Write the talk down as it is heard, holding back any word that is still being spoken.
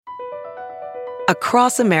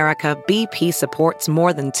Across America, BP supports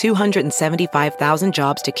more than 275,000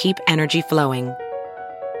 jobs to keep energy flowing.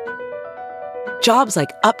 Jobs like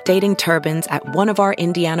updating turbines at one of our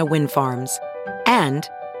Indiana wind farms and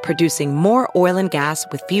producing more oil and gas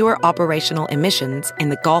with fewer operational emissions in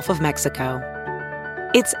the Gulf of Mexico.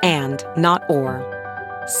 It's and, not or.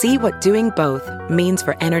 See what doing both means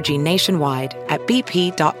for energy nationwide at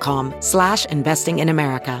bp.com/investing in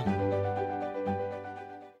America.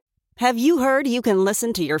 Have you heard you can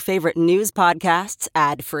listen to your favorite news podcasts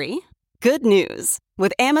ad-free? Good news.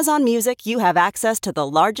 With Amazon Music, you have access to the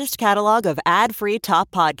largest catalog of ad-free top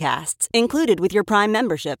podcasts included with your Prime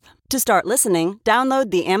membership. To start listening, download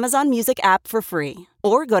the Amazon Music app for free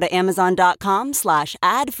or go to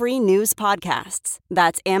amazon.com/ad-free news podcasts.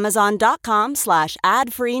 That's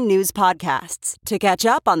amazon.com/ad-free news podcasts to catch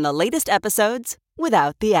up on the latest episodes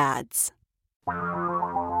without the ads.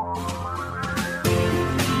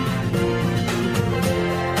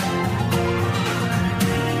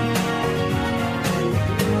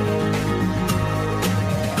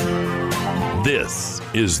 This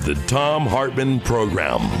is the Thom Hartmann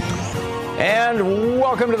Program. And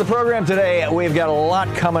welcome to the program today. We've got a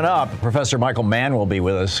lot coming up. Professor Michael Mann will be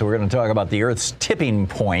with us. We're going to talk about the Earth's tipping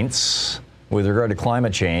points with regard to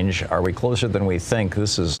climate change. Are we closer than we think?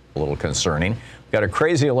 This is a little concerning. We've got a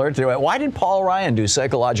crazy alert to it. Why did Paul Ryan do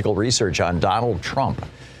psychological research on Donald Trump?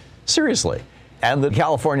 Seriously. And the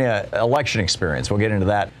California election experience. We'll get into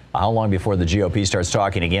that. How long before the GOP starts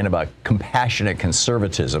talking again about compassionate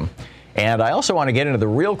conservatism? And I also want to get into the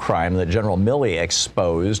real crime that General Milley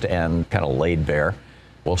exposed and kind of laid bare.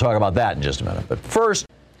 We'll talk about that in just a minute. But first,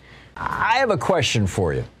 I have a question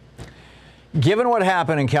for you. Given what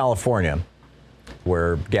happened in California,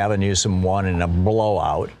 where Gavin Newsom won in a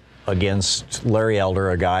blowout against Larry Elder,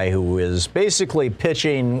 a guy who is basically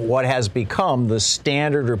pitching what has become the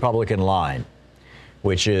standard Republican line,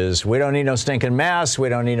 which is, we don't need no stinking masks, we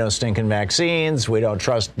don't need no stinking vaccines, we don't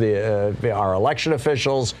trust our election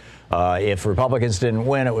officials. If Republicans didn't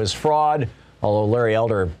win, it was fraud. Although Larry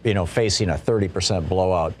Elder, facing a 30%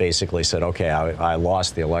 blowout, basically said, okay, I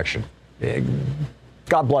lost the election.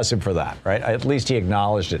 God bless him for that, right? At least he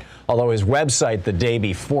acknowledged it. Although his website the day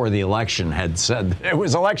before the election had said it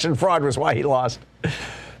was election fraud was why he lost.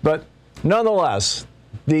 But nonetheless,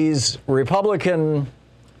 these Republican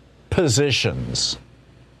positions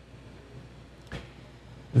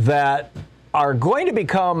that are going to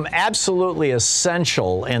become absolutely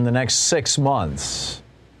essential in the next 6 months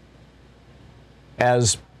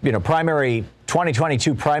as,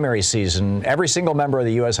 2022 primary season. Every single member of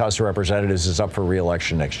the U.S. House of Representatives is up for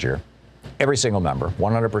re-election next year. Every single member,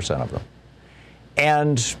 100% of them.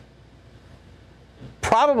 And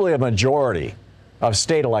probably a majority of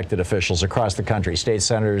state elected officials across the country, state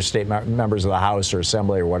senators, state members of the House or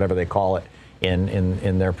Assembly or whatever they call it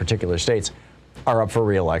in their particular states, are up for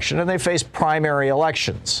re-election, and they face primary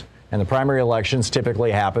elections. And the primary elections typically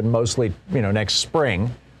happen mostly, next spring.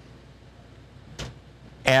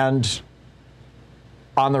 And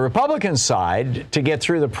on the Republican side, to get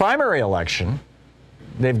through the primary election,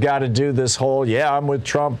 they've got to do this whole, I'm with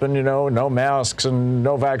Trump and, no masks and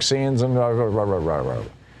no vaccines and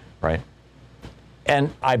right? And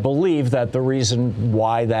I believe that the reason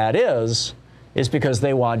why that is because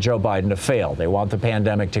they want Joe Biden to fail. They want the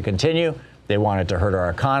pandemic to continue. They want it to hurt our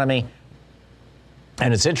economy.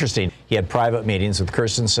 And it's interesting. He had private meetings with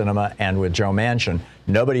Kyrsten Sinema and with Joe Manchin.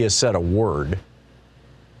 Nobody has said a word.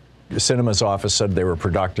 Sinema's office said they were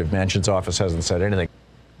productive. Manchin's office hasn't said anything.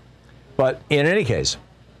 But in any case,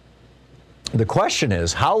 the question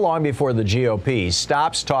is, how long before the GOP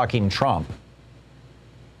stops talking Trump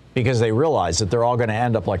because they realize that they're all going to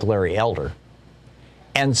end up like Larry Elder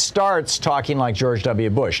and starts talking like George W.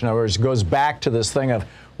 Bush? In other words, goes back to this thing of,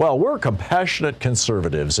 well, we're compassionate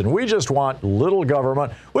conservatives, and we just want little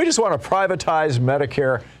government. We just want to privatize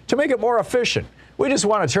Medicare to make it more efficient. We just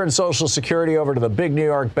want to turn Social Security over to the big New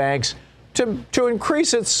York banks to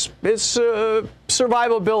increase its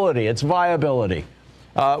survivability, its viability.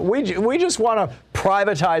 We just want to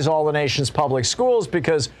privatize all the nation's public schools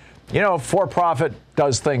because, for-profit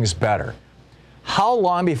does things better. How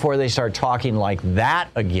long before they start talking like that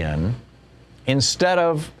again instead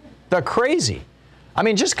of the crazy? I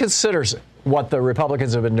mean, just consider what the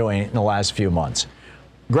Republicans have been doing in the last few months.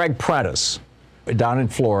 Greg Prentice down in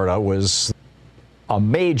Florida was a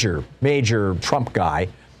major Trump guy.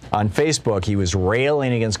 On Facebook, he was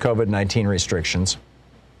railing against COVID-19 restrictions.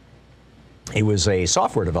 He was a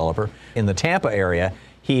software developer in the Tampa area.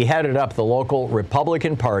 He headed up the local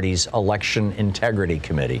Republican Party's Election Integrity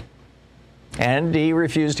Committee. And he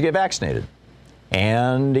refused to get vaccinated.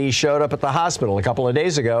 And he showed up at the hospital a couple of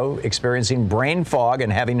days ago experiencing brain fog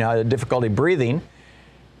and having difficulty breathing,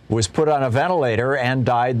 was put on a ventilator and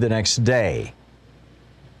died the next day.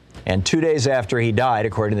 And 2 days after he died,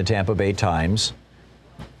 according to the Tampa Bay Times,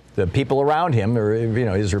 the people around him, or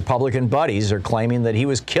his Republican buddies, are claiming that he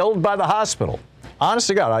was killed by the hospital. Honest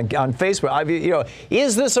to God, on Facebook,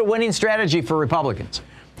 is this a winning strategy for Republicans?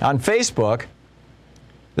 On Facebook,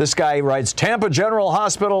 this guy writes, Tampa General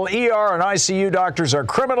Hospital ER and ICU doctors are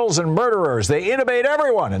criminals and murderers. They intubate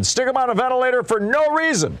everyone and stick them on a ventilator for no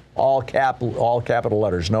reason. All capital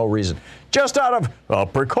letters, no reason. Just out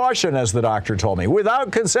of precaution, as the doctor told me,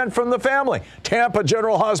 without consent from the family. Tampa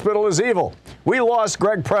General Hospital is evil. We lost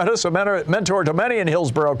Greg Prentice, a mentor to many in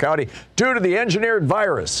Hillsborough County, due to the engineered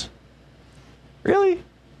virus. Really?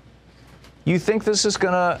 You think this is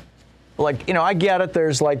going to, I get it.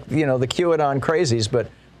 There's the QAnon crazies, but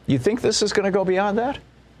you think this is going to go beyond that?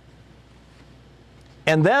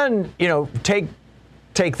 And then,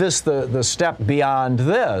 take this the step beyond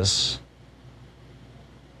this.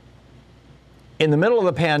 In the middle of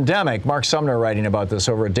the pandemic, Mark Sumner writing about this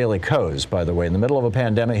over at Daily Kos, by the way, in the middle of a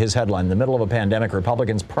pandemic, his headline, in the middle of a pandemic,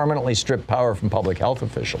 Republicans permanently strip power from public health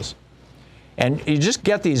officials. And you just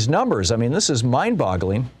get these numbers. I mean, this is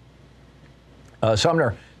mind-boggling.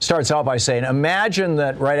 Sumner starts out by saying, imagine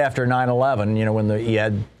that right after 9/11, when you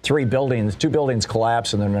had two buildings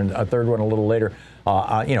collapse, and then a third one a little later,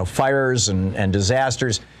 fires and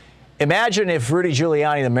disasters. Imagine if Rudy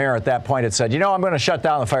Giuliani, the mayor at that point, had said, I'm going to shut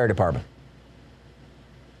down the fire department.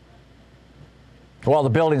 While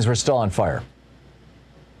the buildings were still on fire.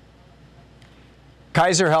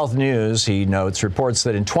 Kaiser Health News, he notes, reports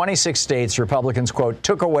that in 26 states, Republicans, quote,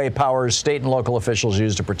 took away powers state and local officials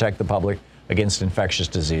used to protect the public against infectious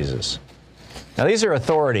diseases. Now, these are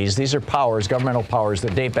authorities. These are powers, governmental powers,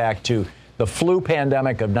 that date back to the flu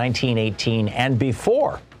pandemic of 1918 and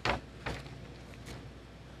before.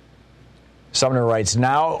 Sumner writes,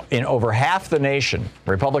 now in over half the nation,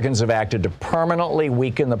 Republicans have acted to permanently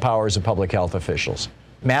weaken the powers of public health officials.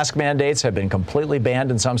 Mask mandates have been completely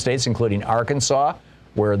banned in some states, including Arkansas,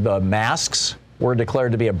 where the masks were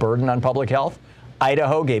declared to be a burden on public health.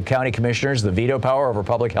 Idaho gave county commissioners the veto power over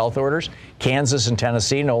public health orders. Kansas and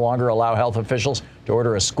Tennessee no longer allow health officials to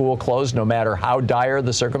order a school closed, no matter how dire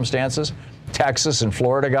the circumstances. Texas and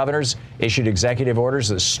Florida governors issued executive orders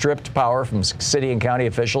that stripped power from city and county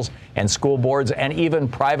officials and school boards and even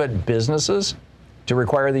private businesses to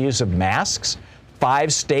require the use of masks.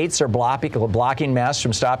 5 states are blocking masks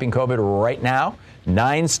from stopping COVID right now.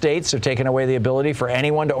 9 states have taken away the ability for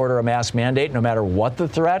anyone to order a mask mandate, no matter what the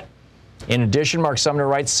threat. In addition, Mark Sumner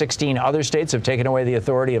writes, 16 other states have taken away the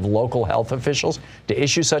authority of local health officials to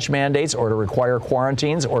issue such mandates or to require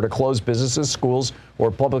quarantines or to close businesses, schools,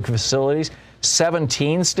 or public facilities.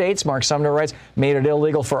 17 states, Mark Sumner writes, made it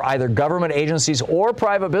illegal for either government agencies or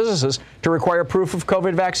private businesses to require proof of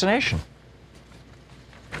COVID vaccination.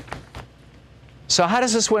 So how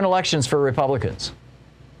does this win elections for Republicans?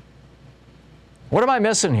 What am I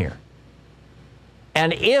missing here?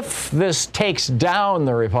 And if this takes down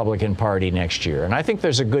the Republican Party next year, and I think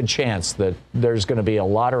there's a good chance that there's going to be a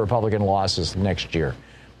lot of Republican losses next year,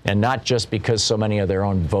 and not just because so many of their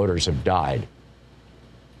own voters have died,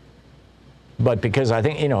 but because I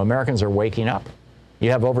think, Americans are waking up.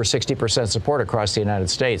 You have over 60% support across the United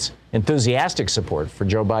States, enthusiastic support for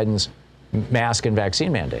Joe Biden's mask and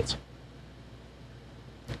vaccine mandates.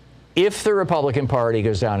 If the Republican Party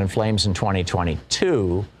goes down in flames in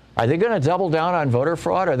 2022, are they going to double down on voter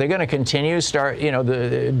fraud? Are they going to continue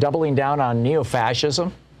doubling down on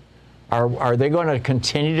neo-fascism? Are they going to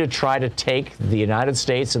continue to try to take the United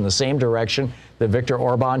States in the same direction that Viktor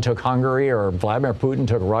Orban took Hungary, or Vladimir Putin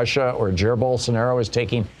took Russia, or Jair Bolsonaro is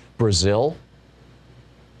taking Brazil?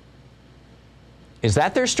 Is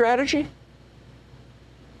that their strategy?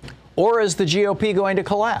 Or is the GOP going to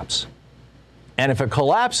collapse? And if it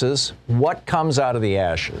collapses, what comes out of the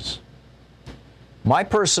ashes? My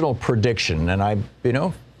personal prediction, and I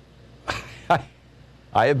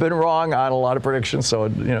have been wrong on a lot of predictions, so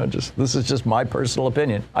this is just my personal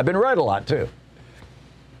opinion. I've been right a lot too.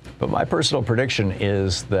 But my personal prediction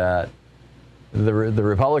is that the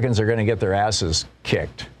Republicans are going to get their asses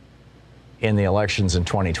kicked in the elections in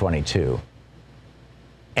 2022.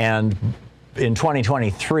 And in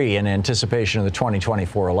 2023, in anticipation of the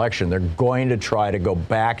 2024 election, they're going to try to go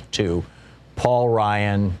back to Paul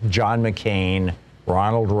Ryan, John McCain,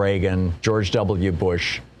 Ronald Reagan, George W.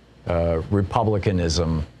 Bush,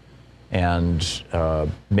 Republicanism, and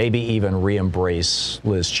maybe even re-embrace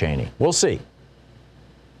Liz Cheney. We'll see.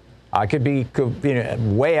 I could be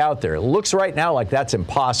way out there. It looks right now like that's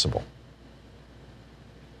impossible.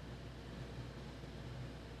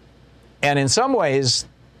 And in some ways,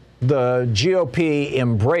 the GOP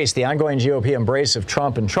embrace, the ongoing GOP embrace of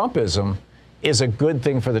Trump and Trumpism is a good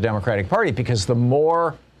thing for the Democratic Party, because the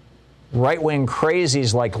more right-wing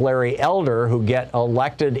crazies like Larry Elder who get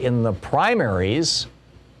elected in the primaries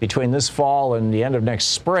between this fall and the end of next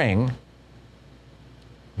spring,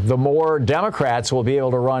 the more Democrats will be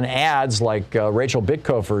able to run ads like Rachel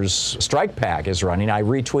Bitkofer's Strike PAC is running. I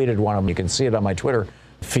retweeted one of them. You can see it on my Twitter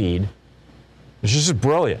feed. It's just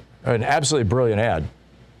brilliant, an absolutely brilliant ad.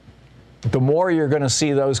 The more you're going to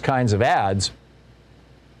see those kinds of ads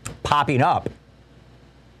popping up,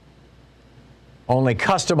 only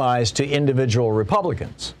customized to individual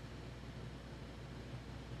Republicans.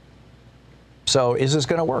 So is this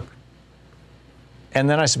going to work? And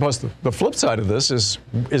then I suppose the flip side of this is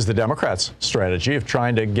the Democrats' strategy of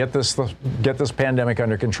trying to get this pandemic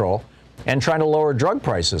under control and trying to lower drug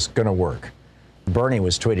prices going to work. Bernie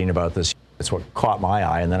was tweeting about this. It's what caught my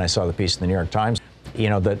eye. And then I saw the piece in the New York Times,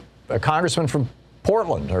 that a congressman from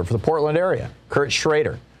Portland, or from the Portland area, Kurt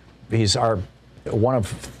Schrader, he's one of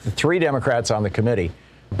 3 Democrats on the committee.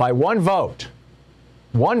 By one vote,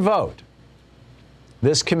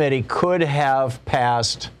 this committee could have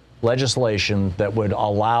passed legislation that would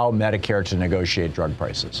allow Medicare to negotiate drug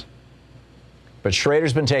prices. But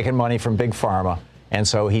Schrader's been taking money from Big Pharma, and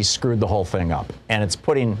so he screwed the whole thing up. And it's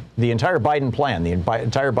putting the entire Biden plan, the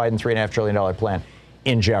entire Biden $3.5 trillion plan,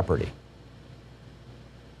 in jeopardy.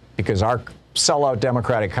 Because our sellout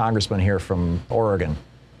Democratic congressman here from Oregon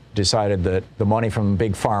decided that the money from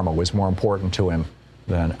Big Pharma was more important to him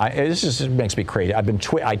than it makes me crazy. I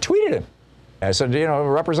tweeted him. I said,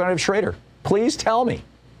 Representative Schrader, please tell me,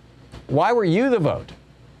 why were you the vote?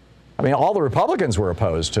 I mean, all the Republicans were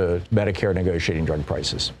opposed to Medicare negotiating drug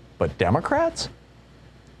prices, but Democrats?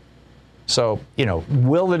 So,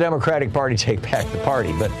 will the Democratic Party take back the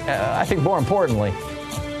party? But I think more importantly,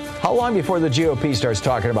 how long before the GOP starts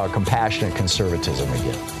talking about compassionate conservatism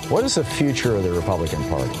again? What is the future of the Republican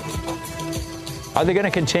Party? Are they going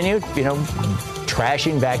to continue,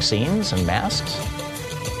 trashing vaccines and masks?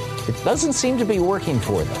 It doesn't seem to be working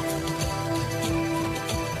for them.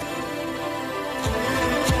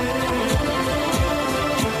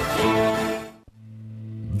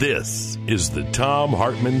 This is the Thom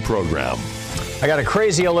Hartmann Program. I got a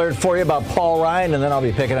crazy alert for you about Paul Ryan, and then I'll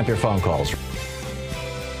be picking up your phone calls.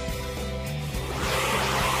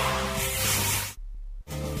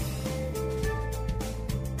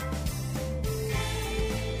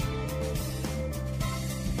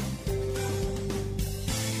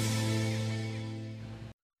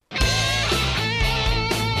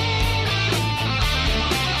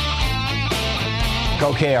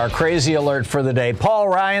 Okay, our crazy alert for the day. Paul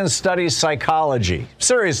Ryan studies psychology.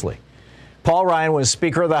 Seriously. Paul Ryan was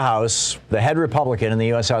Speaker of the House, the head Republican in the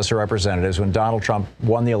U.S. House of Representatives when Donald Trump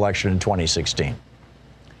won the election in 2016.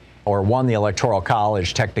 Or won the Electoral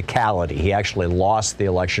College technicality. He actually lost the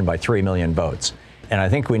election by 3 million votes. And I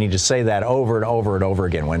think we need to say that over and over and over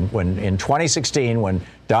again. When in 2016, when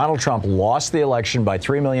Donald Trump lost the election by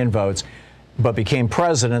 3 million votes, but became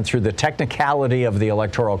president through the technicality of the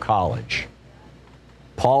Electoral College,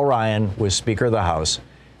 Paul Ryan was Speaker of the House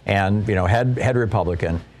and, head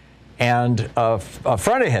Republican. And a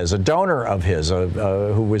friend of his, a donor of his,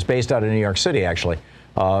 who was based out of New York City, actually,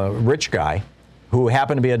 a rich guy who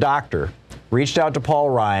happened to be a doctor, reached out to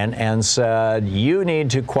Paul Ryan and said, you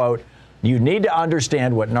need to, quote, you need to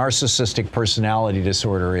understand what narcissistic personality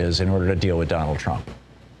disorder is in order to deal with Donald Trump.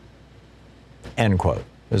 End quote.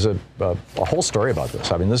 There's a whole story about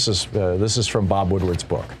this. I mean, this is from Bob Woodward's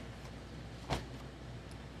book.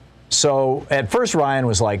 So at first Ryan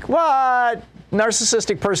was like, what?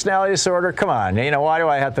 Narcissistic personality disorder? Come on. Why do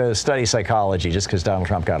I have to study psychology just because Donald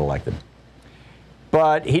Trump got elected?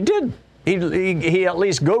 But he did. He at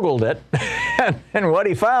least Googled it. And what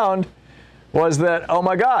he found was that, oh,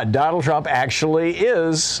 my God, Donald Trump actually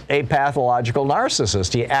is a pathological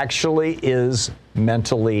narcissist. He actually is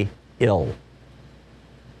mentally ill.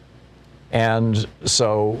 And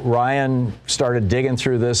so Ryan started digging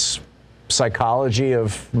through this psychology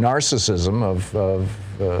of narcissism, of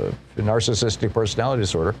narcissistic personality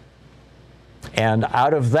disorder. And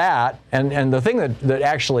out of that, and the thing that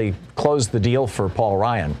actually closed the deal for Paul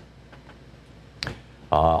Ryan,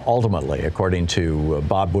 ultimately, according to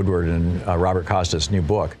Bob Woodward and Robert Costa's new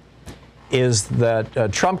book, is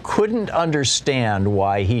that Trump couldn't understand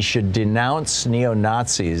why he should denounce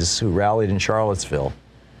neo-Nazis who rallied in Charlottesville,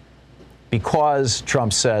 because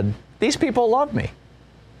Trump said, these people love me.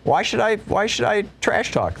 Why should I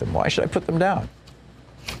trash talk them? Why should I put them down?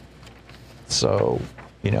 So,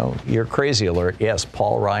 your crazy alert. Yes,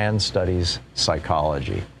 Paul Ryan studies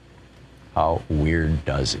psychology. How weird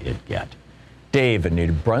does it get? Dave in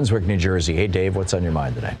New Brunswick, New Jersey. Hey, Dave, what's on your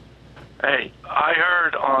mind today? Hey, I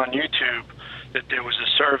heard on YouTube that there was a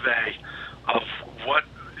survey of what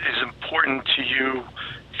is important to you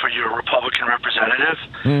for your Republican representative,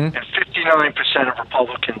 and 59% of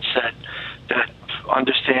Republicans said that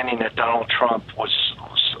understanding that Donald Trump was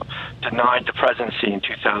denied the presidency in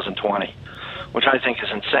 2020, which I think is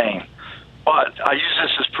insane. But I use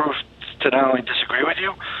this as proof to not only disagree with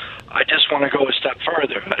you, I just want to go a step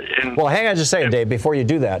further. Well, hang on just a second, Dave. Before you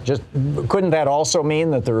do that, couldn't that also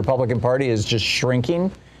mean that the Republican Party is just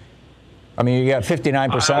shrinking? I mean, you got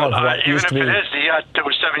 59% of what used to be. Even if it is, there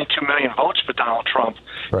were 72 million votes for Donald Trump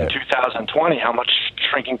in 2020. How much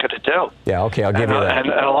shrinking could it do? Yeah, okay, I'll give you that. And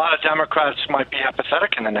a lot of Democrats might be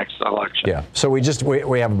apathetic in the next election. Yeah, so we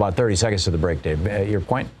have about 30 seconds to the break, Dave. Your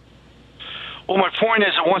point? Well, my point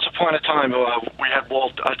is that once upon a time, we had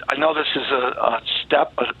Walt. I know this is a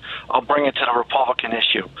step, but I'll bring it to the Republican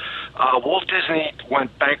issue. Walt Disney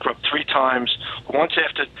went bankrupt 3 times, once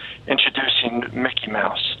after introducing Mickey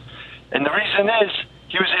Mouse. And the reason is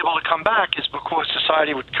he was able to come back is because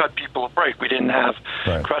society would cut people a break. We didn't have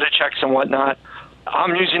credit checks and whatnot.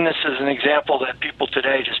 I'm using this as an example that people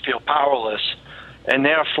today just feel powerless, and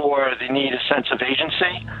therefore they need a sense of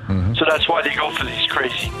agency. So that's why they go for these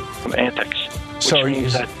crazy antics. So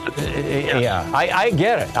I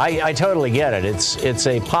get it. I totally get it. It's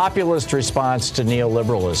a populist response to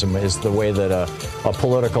neoliberalism, is the way that a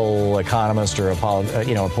political economist or a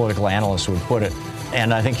political analyst would put it.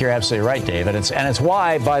 And I think you're absolutely right, Dave. And it's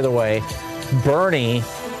why, by the way, Bernie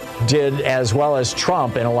did as well as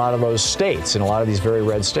Trump in a lot of those states, in a lot of these very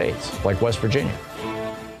red states, like West Virginia.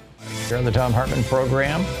 Here on the Thom Hartmann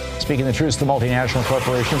program, speaking the truth to multinational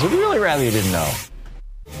corporations, we'd really rather you didn't know.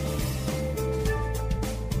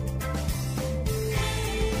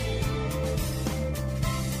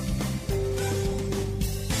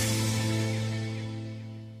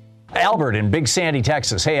 Albert in Big Sandy,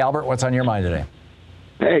 Texas. Hey, Albert, what's on your mind today?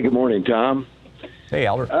 Hey, good morning, Tom. Hey,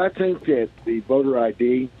 Albert. I think that the voter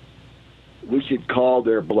ID, we should call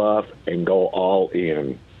their bluff and go all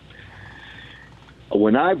in.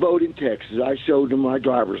 When I vote in Texas, I showed them my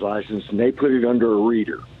driver's license, and they put it under a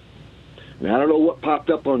reader. And I don't know what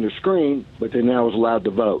popped up on the screen, but then I was allowed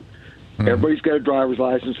to vote. Everybody's got a driver's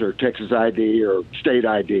license or a Texas ID or state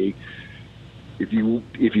ID. If you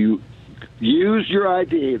use your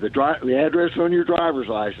ID, the address on your driver's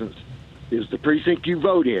license is the precinct you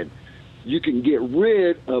vote in, you can get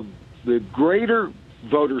rid of the greater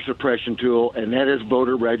voter suppression tool, and that is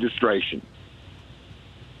voter registration.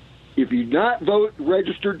 If you're not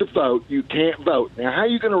registered to vote, you can't vote. Now, how are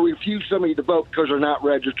you going to refuse somebody to vote because they're not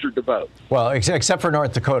registered to vote? Well, except for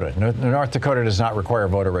North Dakota. North Dakota does not require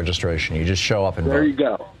voter registration. You just show up and vote. There you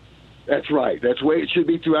go. That's right. That's the way it should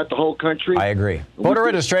be throughout the whole country. I agree. Voter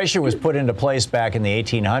registration was put into place back in the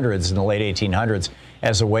 1800s, in the late 1800s,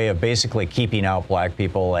 as a way of basically keeping out black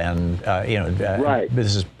people. And,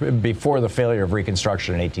 this is before the failure of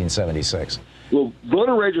Reconstruction in 1876. Well,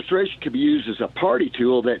 voter registration can be used as a party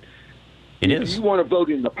tool that if you want to vote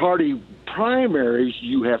in the party primaries,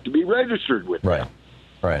 you have to be registered with them.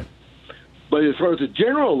 Right. But as far as the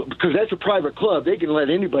general, because that's a private club, they can let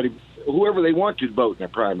anybody, whoever they want to, vote in their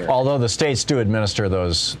primary. Although the states do administer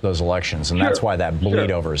those elections, and that's why that bleed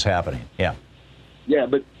over is happening. Yeah. Yeah,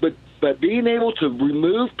 but being able to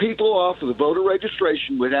remove people off of the voter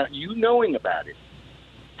registration without you knowing about it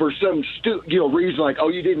for some reason like, oh,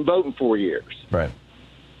 you didn't vote in 4 years. Right.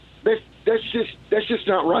 That's just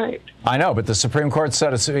not right. I know, but the Supreme Court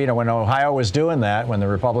said it's, when Ohio was doing that, when the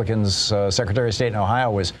Republicans, Secretary of State in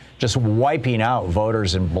Ohio was just wiping out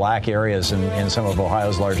voters in black areas in some of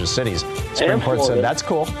Ohio's largest cities, the Supreme Court said that's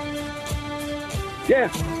cool.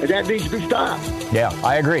 Yeah, and that needs to be stopped. Yeah,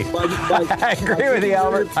 I agree. I agree with you,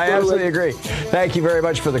 Albert. I absolutely agree. Thank you very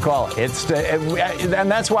much for the call.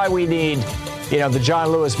 And that's why we need, the John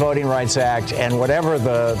Lewis Voting Rights Act and whatever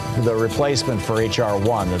the replacement for H.R.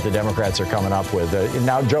 1 that the Democrats are coming up with.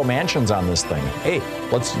 Now Joe Manchin's on this thing. Hey,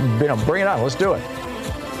 let's bring it on. Let's do it.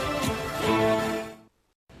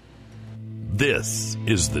 This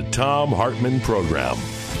is the Thom Hartmann Program.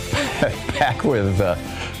 Back with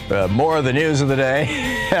more of the news of the day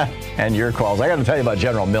and your calls. I got to tell you about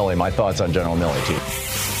General Milley, my thoughts on General Milley, too.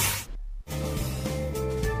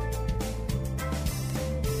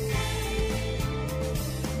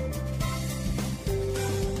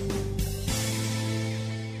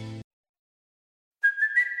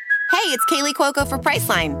 Hey, it's Kaylee Kaley Cuoco for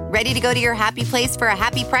Priceline. Ready to go to your happy place for a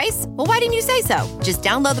happy price? Well, why didn't you say so? Just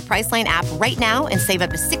download the Priceline app right now and save up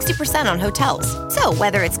to 60% on hotels. So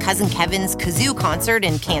whether it's Cousin Kevin's Kazoo Concert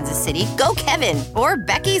in Kansas City, go Kevin, or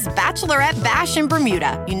Becky's Bachelorette Bash in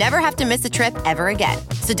Bermuda, you never have to miss a trip ever again.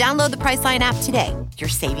 So download the Priceline app today. Your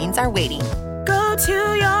savings are waiting. Go to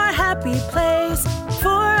your happy place for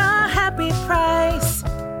a happy price.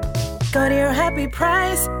 Go to your happy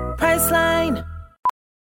price, Priceline.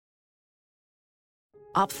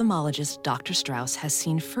 Ophthalmologist Dr. Strauss has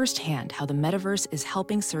seen firsthand how the metaverse is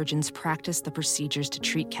helping surgeons practice the procedures to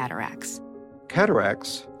treat cataracts.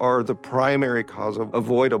 Cataracts are the primary cause of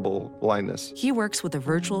avoidable blindness. He works with a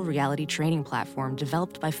virtual reality training platform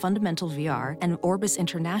developed by Fundamental VR and Orbis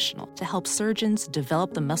International to help surgeons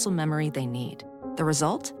develop the muscle memory they need. The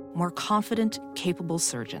result? More confident, capable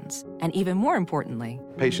surgeons. And even more importantly,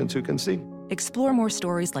 patients who can see. Explore more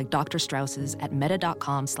stories like Dr. Strauss's at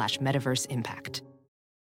meta.com/metaverseimpact.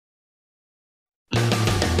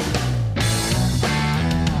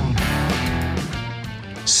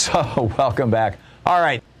 So, welcome back. All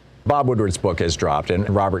right, Bob Woodward's book has dropped, and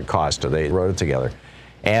Robert Costa, they wrote it together.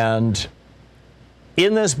 And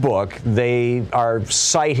in this book, they are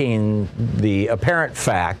citing the apparent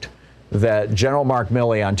fact that General Mark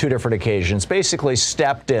Milley, on two different occasions, basically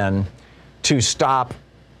stepped in to stop,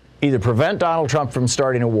 either prevent Donald Trump from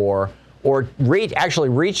starting a war, or actually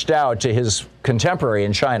reached out to his contemporary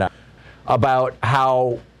in China about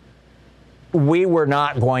how we were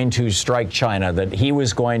not going to strike China, that he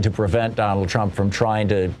was going to prevent Donald Trump from trying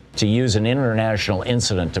to use an international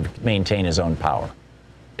incident to maintain his own power.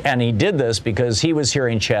 And he did this because he was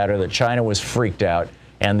hearing chatter that China was freaked out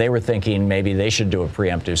and they were thinking maybe they should do a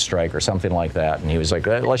preemptive strike or something like that. And he was like,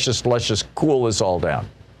 let's just cool this all down.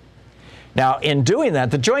 Now, in doing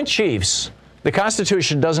that, the Joint Chiefs, the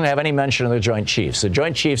Constitution doesn't have any mention of the Joint Chiefs. The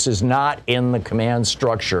Joint Chiefs is not in the command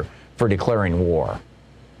structure for declaring war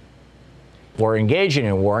or engaging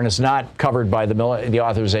in war, and it's not covered by the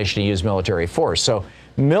authorization to use military force. So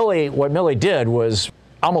what Milley did was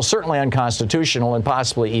almost certainly unconstitutional and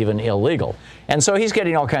possibly even illegal. And so he's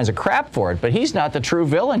getting all kinds of crap for it, but he's not the true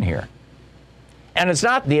villain here. And it's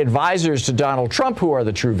not the advisors to Donald Trump who are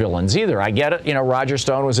the true villains either. I get it. You know, Roger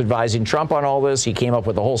Stone was advising Trump on all this. He came up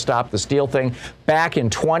with the whole Stop the Steal thing back in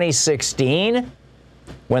 2016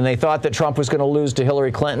 when they thought that Trump was going to lose to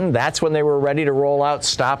Hillary Clinton. That's when they were ready to roll out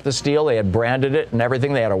Stop the Steal. They had branded it and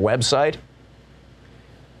everything. They had a website.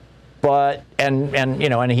 But,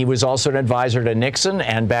 and he was also an advisor to Nixon.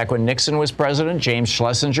 And back when Nixon was president, James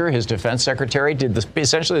Schlesinger, his defense secretary, did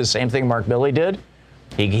essentially the same thing Mark Milley did.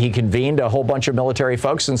 He convened a whole bunch of military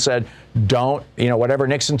folks and said, don't, whatever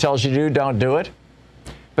Nixon tells you to do, don't do it.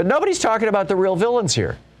 But nobody's talking about the real villains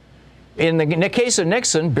here. In the case of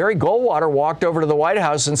Nixon, Barry Goldwater walked over to the White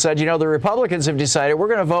House and said, the Republicans have decided we're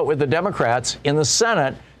going to vote with the Democrats in the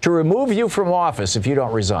Senate to remove you from office if you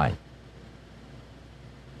don't resign.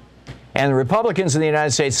 And the Republicans in the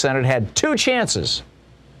United States Senate had two chances.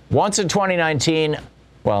 Once in 2019,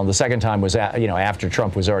 well, the second time was after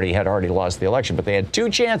Trump had already lost the election, but they had two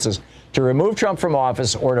chances to remove Trump from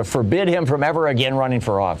office or to forbid him from ever again running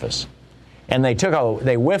for office. And they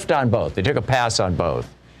whiffed on both. They took a pass on both.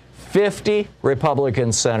 50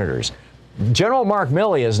 Republican senators. General Mark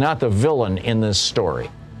Milley is not the villain in this story.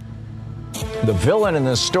 The villain in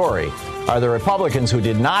this story are the Republicans who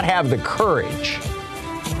did not have the courage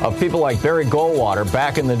of people like Barry Goldwater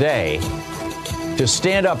back in the day to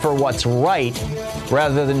stand up for what's right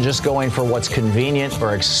rather than just going for what's convenient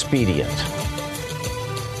or expedient.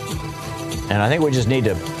 And I think we just need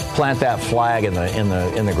to plant that flag in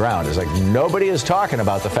the ground. It's like nobody is talking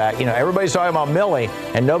about the fact, everybody's talking about Milley,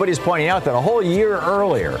 and nobody's pointing out that a whole year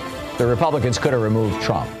earlier, the Republicans could have removed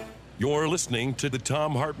Trump. You're listening to the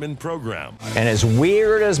Thom Hartmann Program. And as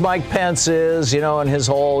weird as Mike Pence is, and his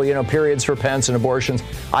whole, periods for Pence and abortions,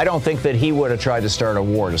 I don't think that he would have tried to start a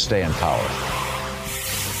war to stay in power.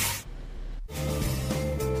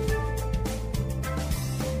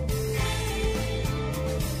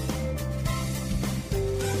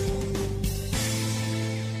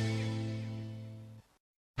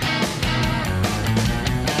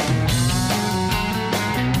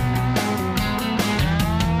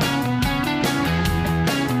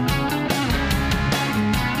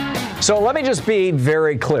 So let me just be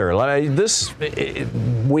very clear.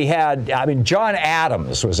 John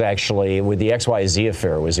Adams was actually, with the XYZ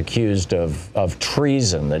affair, was accused of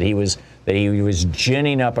treason, that he was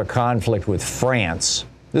ginning up a conflict with France.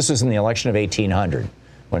 This was in the election of 1800.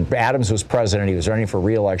 When Adams was president, he was running for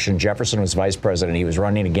re-election. Jefferson was vice president. He was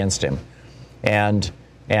running against him. And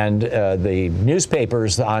And the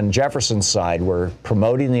newspapers on Jefferson's side were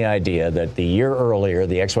promoting the idea that the year earlier,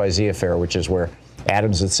 the XYZ affair, which is where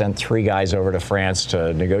Adams had sent 3 guys over to France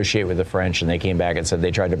to negotiate with the French, and they came back and said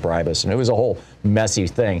they tried to bribe us. And it was a whole messy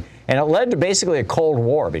thing. And it led to basically a Cold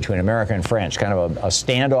War between America and French, kind of a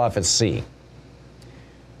standoff at sea.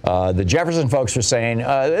 The Jefferson folks were saying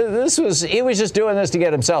he was just doing this to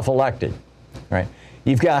get himself elected, right?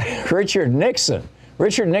 You've got Richard Nixon.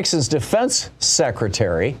 Richard Nixon's defense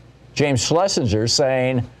secretary, James Schlesinger,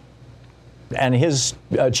 saying, and his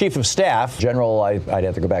chief of staff, General, I'd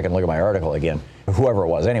have to go back and look at my article again, whoever it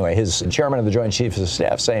was. Anyway, his chairman of the Joint Chiefs of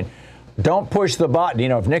Staff saying, don't push the button. You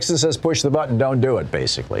know, if Nixon says push the button, don't do it,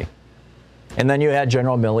 basically. And then you had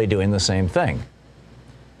General Milley doing the same thing.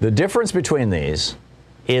 The difference between these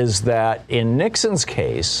is that in Nixon's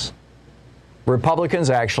case, Republicans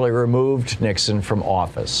actually removed Nixon from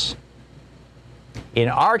office. In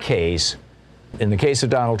our case, in the case of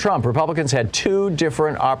Donald Trump, Republicans had 2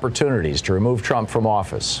 different opportunities to remove Trump from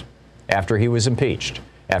office after he was impeached,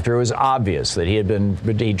 after it was obvious that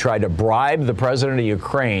he tried to bribe the president of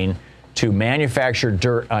Ukraine to manufacture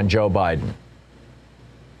dirt on Joe Biden.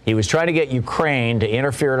 He was trying to get Ukraine to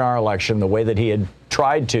interfere in our election the way that he had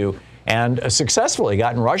tried to and successfully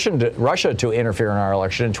gotten Russia to interfere in our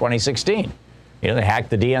election in 2016. You know, they hacked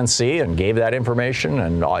the DNC and gave that information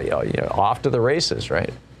and off to the races,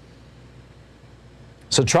 right?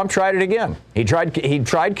 So Trump tried it again. He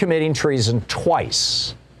tried committing treason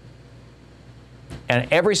twice.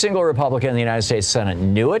 And every single Republican in the United States Senate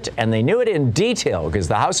knew it, and they knew it in detail because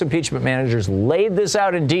the House impeachment managers laid this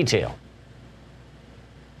out in detail.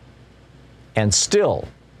 And still,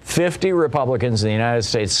 50 Republicans in the United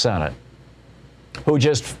States Senate who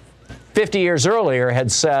just 50 years earlier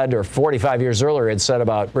had said, or 45 years earlier had said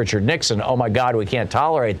about Richard Nixon, oh my God, we can't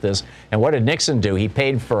tolerate this. And what did Nixon do? He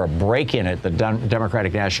paid for a break-in at the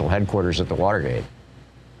Democratic National Headquarters at the Watergate,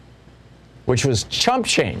 which was chump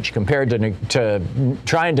change compared to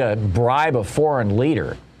trying to bribe a foreign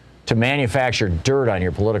leader to manufacture dirt on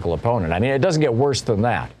your political opponent. I mean, it doesn't get worse than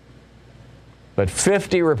that. But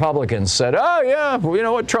 50 Republicans said, oh, yeah, well, you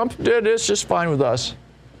know what Trump did? It's just fine with us.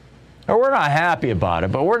 Or we're not happy about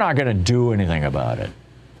it, but we're not going to do anything about it.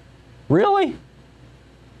 Really?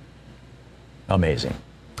 Amazing.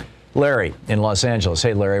 Larry in Los Angeles.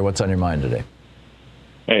 Hey, Larry, what's on your mind today?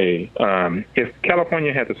 Hey, if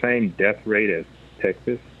California had the same death rate as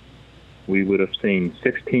Texas, we would have seen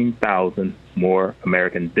 16,000 more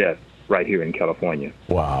American deaths right here in California.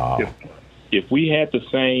 Wow. If we had the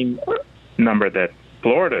same number that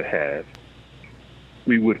Florida has,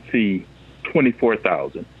 we would see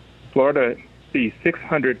 24,000. Florida sees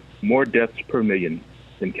 600 more deaths per million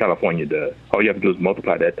than California does. All you have to do is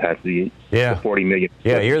multiply that times the 40 million.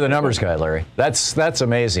 Yeah, you're the numbers guy, Larry. That's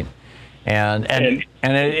amazing. And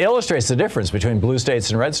it illustrates the difference between blue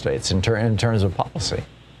states and red states in terms of policy.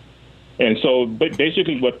 And so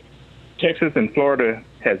basically what Texas and Florida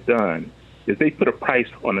has done is they put a price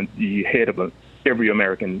on the head of every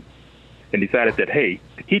American and decided that, hey,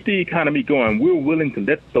 to keep the economy going, we're willing to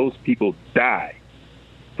let those people die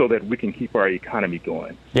so that we can keep our economy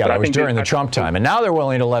going. Yeah, that was during the Trump time. And now they're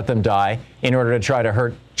willing to let them die in order to try to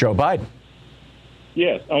hurt Joe Biden.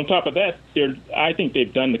 Yes. On top of that, I think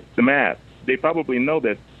they've done the math. They probably know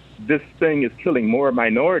that this thing is killing more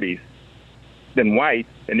minorities than whites,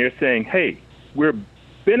 and they're saying, hey, we're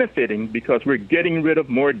benefiting because we're getting rid of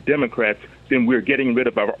more Democrats than we're getting rid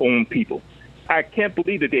of our own people. I can't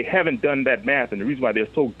believe that they haven't done that math, and the reason why they're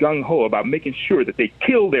so gung-ho about making sure that they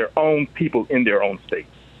kill their own people in their own state.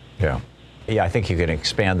 Yeah, I think you can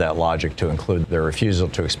expand that logic to include their refusal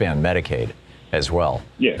to expand Medicaid as well,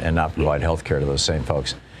 and not provide health care to those same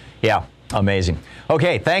folks. Yeah, amazing.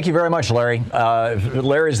 Okay, thank you very much, Larry.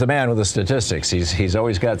 Larry's the man with the statistics. He's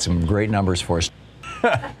always got some great numbers for us.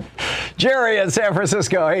 Jerry in San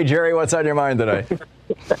Francisco. Hey, Jerry, what's on your mind today?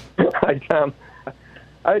 Hi, Tom.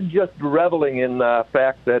 I'm just reveling in the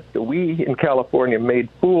fact that we in California made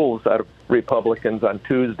fools out of Republicans on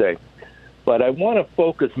Tuesday. But I want to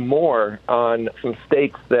focus more on some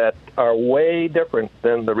states that are way different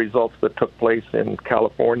than the results that took place in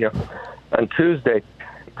California on Tuesday.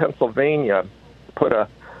 Pennsylvania put a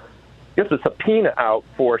subpoena out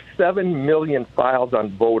for 7 million files on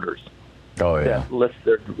voters. Oh, yeah. That lists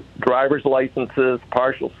their driver's licenses,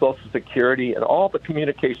 partial Social Security, and all the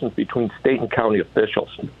communications between state and county officials.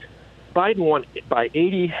 Biden won by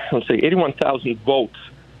 81,000 votes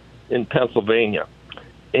in Pennsylvania.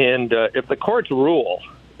 And if the courts rule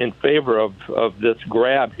in favor of this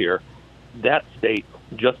grab here, that state,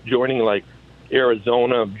 just joining like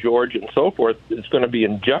Arizona, Georgia, and so forth, is going to be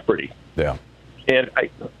in jeopardy. Yeah. And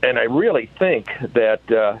I really think that,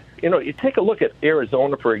 you take a look at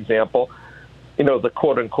Arizona, for example, the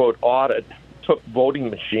quote-unquote audit took voting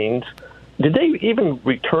machines. Did they even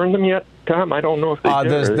return them yet, Tom? I don't know if they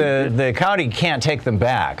did. The county can't take them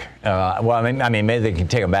back. Maybe they can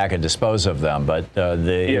take them back and dispose of them, but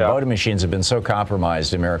the voting machines have been so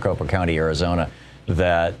compromised in Maricopa County, Arizona,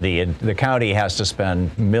 that the county has to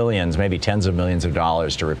spend millions, maybe tens of millions of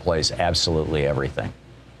dollars to replace absolutely everything.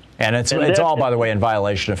 And it's all, by the way, in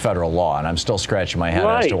violation of federal law, and I'm still scratching my head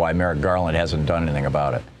as to why Merrick Garland hasn't done anything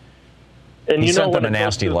about it. And he sent them a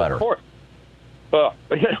nasty letter.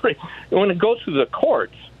 When it goes through the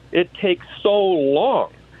courts, it takes so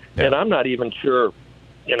long, and I'm not even sure,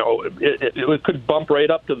 it could bump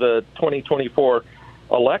right up to the 2024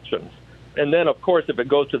 elections. And then, of course, if it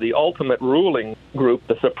goes to the ultimate ruling group,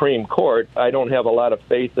 the Supreme Court, I don't have a lot of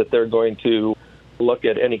faith that they're going to look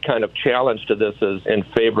at any kind of challenge to this as in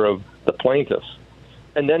favor of the plaintiffs.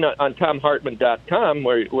 And then on TomHartman.com,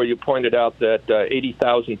 where you pointed out that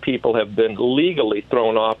 80,000 people have been legally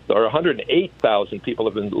thrown off, or 108,000 people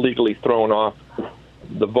have been legally thrown off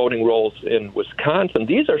the voting rolls in Wisconsin.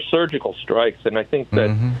 These are surgical strikes, and I think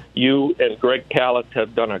that you and Greg Palast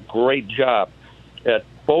have done a great job at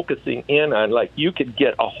focusing in on, like, you could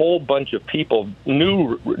get a whole bunch of people,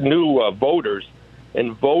 new voters,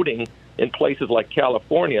 and voting in places like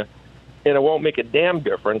California, and it won't make a damn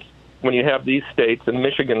difference when you have these states, and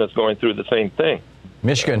Michigan is going through the same thing.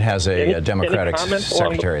 Michigan has a Democratic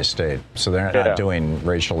Secretary of State, so they're not doing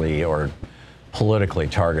racially or politically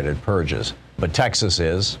targeted purges. But Texas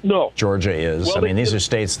is. No. Georgia is. Well, these are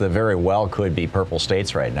states that very well could be purple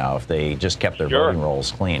states right now if they just kept their voting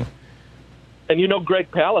rolls clean. And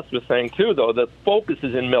Greg Palast was saying, too, though, that focus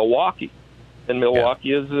is in Milwaukee. And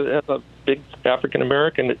Milwaukee has a big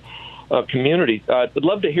African-American community. I'd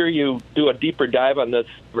love to hear you do a deeper dive on this,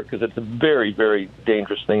 because it's a very, very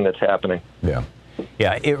dangerous thing that's happening. Yeah.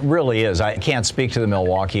 Yeah, it really is. I can't speak to the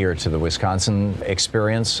Milwaukee or to the Wisconsin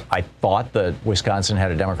experience. I thought that Wisconsin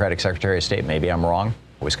had a Democratic Secretary of State. Maybe I'm wrong.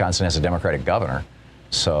 Wisconsin has a Democratic governor.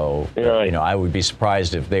 So, I would be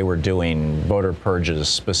surprised if they were doing voter purges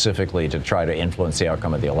specifically to try to influence the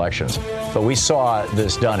outcome of the elections. But we saw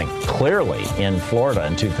this done clearly in Florida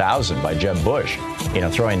in 2000 by Jeb Bush,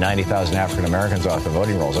 throwing 90,000 African Americans off the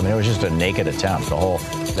voting rolls. It was just a naked attempt.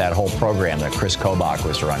 That whole program that Chris Kobach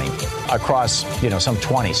was running across, some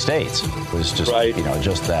 20 states was just,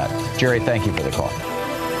 just that. Jerry, thank you for the call.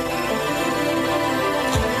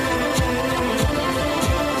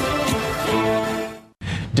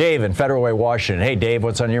 Dave in Federal Way, Washington. Hey, Dave,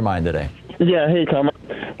 what's on your mind today? Yeah, hey, Tom.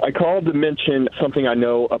 I called to mention something I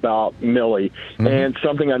know about Millie and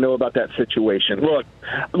something I know about that situation. Look,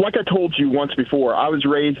 like I told you once before, I was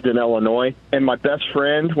raised in Illinois, and my best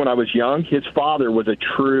friend when I was young, his father was a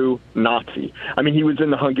true Nazi. He was in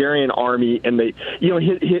the Hungarian army, and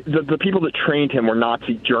the people that trained him were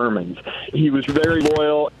Nazi Germans. He was very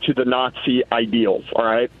loyal to the Nazi ideals, all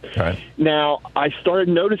right? All right. Now, I started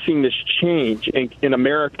noticing this change in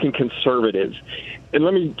American conservatives. And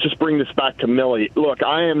let me just bring this back to Milley. Look,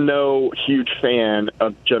 I am no huge fan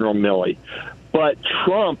of General Milley. But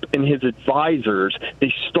Trump and his advisors,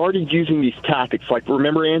 they started using these tactics. Like,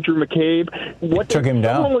 remember Andrew McCabe? What took him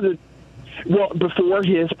down? Before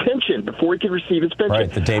his pension, before he could receive his pension. Right,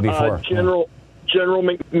 the day before. General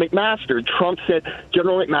McMaster. Trump said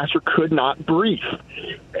General McMaster could not brief.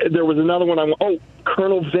 There was another one.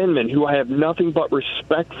 Colonel Vindman, who I have nothing but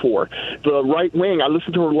respect for. The right wing, I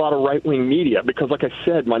listen to a lot of right wing media because, like I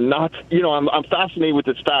said, I'm fascinated with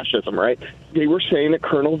this fascism, right? They were saying that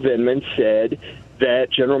Colonel Vindman said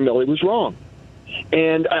that General Milley was wrong.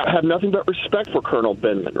 And I have nothing but respect for Colonel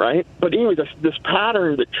Vindman, right? But anyway, this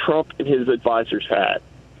pattern that Trump and his advisors had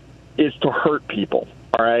is to hurt people,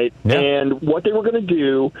 all right? Yeah. And what they were going to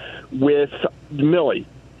do with Milley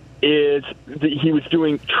is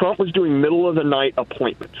that Trump was doing middle of the night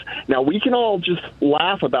appointments. Now, we can all just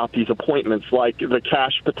laugh about these appointments, like the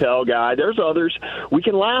Kash Patel guy. There's others. We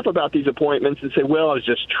can laugh about these appointments and say, well, it's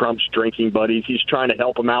just Trump's drinking buddies. He's trying to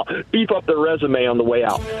help them out, beef up their resume on the way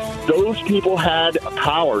out. Those people had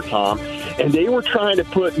power, Tom, and they were trying to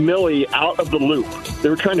put Milley out of the loop. They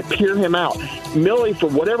were trying to peer him out. Milley, for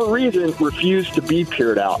whatever reason, refused to be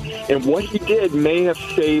peered out. And what he did may have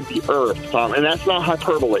saved the earth, Tom, and that's not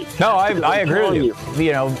hyperbole. No, I agree with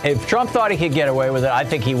you. If Trump thought he could get away with it, I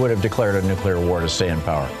think he would have declared a nuclear war to stay in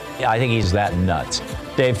power. I think he's that nuts.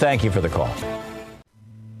 Dave, thank you for the call.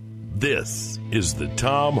 This is the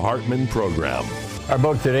Thom Hartmann Program. Our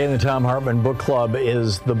book today in the Thom Hartmann Book Club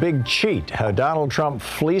is The Big Cheat, How Donald Trump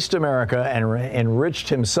Fleeced America and Enriched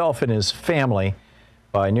Himself and His Family,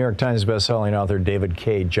 by New York Times bestselling author David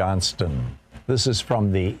K. Johnston. This is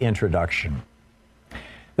from the introduction.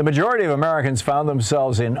 The majority of Americans found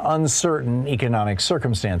themselves in uncertain economic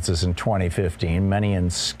circumstances in 2015, many in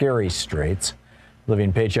scary straits.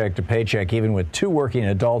 Living paycheck to paycheck, even with 2 working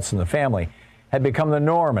adults in the family, had become the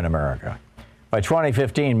norm in America. By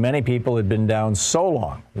 2015, many people had been down so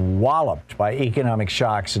long, walloped by economic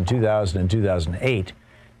shocks in 2000 and 2008,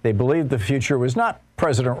 they believed the future was not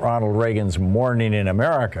President Ronald Reagan's morning in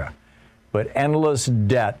America, but endless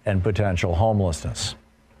debt and potential homelessness.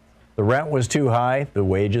 The rent was too high, the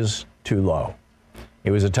wages too low.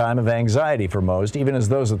 It was a time of anxiety for most, even as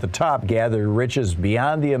those at the top gathered riches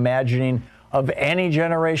beyond the imagining of any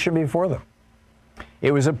generation before them.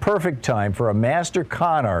 It was a perfect time for a master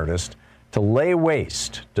con artist to lay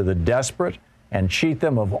waste to the desperate and cheat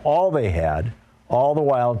them of all they had, all the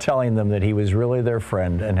while telling them that he was really their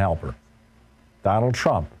friend and helper. Donald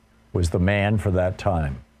Trump was the man for that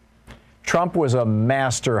time. Trump was a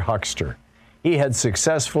master huckster. He had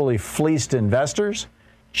successfully fleeced investors,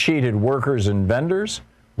 cheated workers and vendors,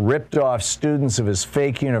 ripped off students of his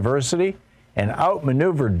fake university, and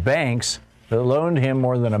outmaneuvered banks that loaned him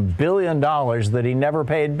more than $1 billion that he never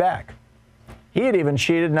paid back. He had even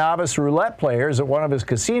cheated novice roulette players at one of his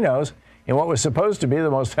casinos in what was supposed to be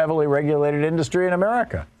the most heavily regulated industry in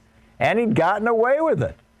America. And he'd gotten away with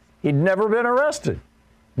it. He'd never been arrested,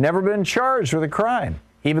 never been charged with a crime,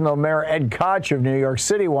 even though Mayor Ed Koch of New York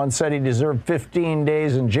City once said he deserved 15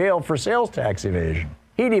 days in jail for sales tax evasion.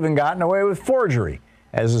 He'd even gotten away with forgery,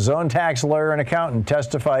 as his own tax lawyer and accountant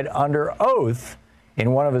testified under oath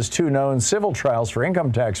in one of his 2 known civil trials for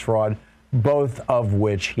income tax fraud, both of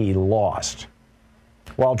which he lost.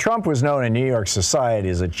 While Trump was known in New York society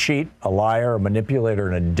as a cheat, a liar, a manipulator,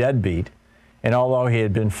 and a deadbeat, and although he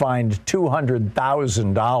had been fined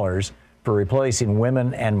 $200,000 for replacing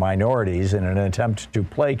women and minorities in an attempt to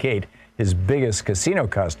placate his biggest casino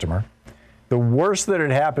customer, the worst that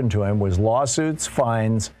had happened to him was lawsuits,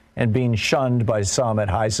 fines, and being shunned by some at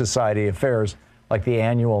high society affairs like the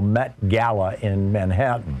annual Met Gala in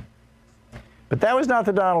Manhattan. But that was not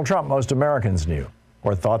the Donald Trump most Americans knew,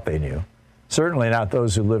 or thought they knew. Certainly not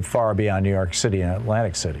those who lived far beyond New York City and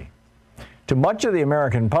Atlantic City. To much of the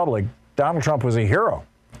American public, Donald Trump was a hero,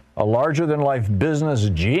 a larger-than-life business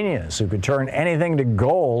genius who could turn anything to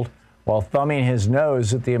gold while thumbing his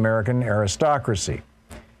nose at the American aristocracy.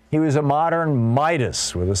 He was a modern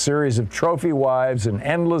Midas with a series of trophy wives and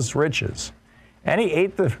endless riches, and he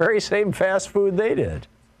ate the very same fast food they did.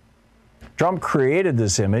 Trump created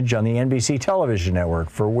this image on the NBC television network,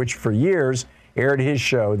 for which for years aired his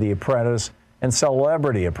show, The Apprentice and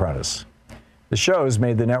Celebrity Apprentice. The shows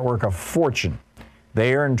made the network a fortune.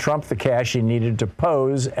 They earned Trump the cash he needed to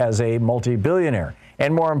pose as a multi-billionaire.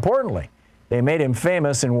 And more importantly, they made him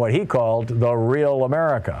famous in what he called the real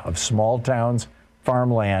America of small towns,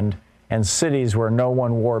 farmland, and cities where no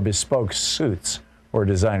one wore bespoke suits or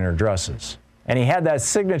designer dresses. And he had that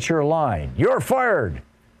signature line, "You're fired,"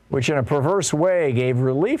 which in a perverse way gave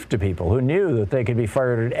relief to people who knew that they could be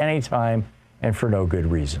fired at any time and for no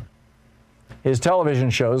good reason. His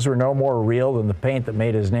television shows were no more real than the paint that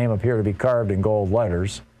made his name appear to be carved in gold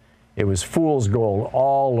letters. It was fool's gold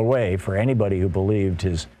all the way for anybody who believed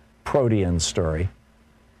his protean story.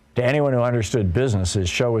 To anyone who understood business, his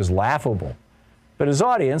show was laughable. But his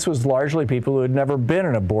audience was largely people who had never been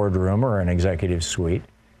in a boardroom or an executive suite,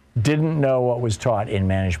 didn't know what was taught in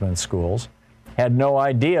management schools, had no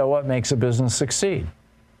idea what makes a business succeed.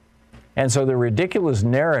 And so the ridiculous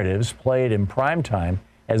narratives played in prime time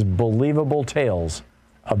as believable tales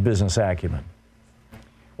of business acumen.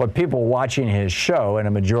 What people watching his show, and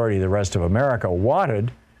a majority of the rest of America,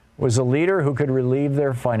 wanted was a leader who could relieve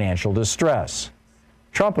their financial distress.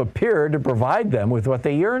 Trump appeared to provide them with what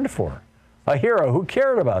they yearned for, a hero who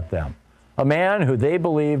cared about them, a man who they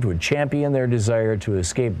believed would champion their desire to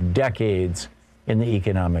escape decades in the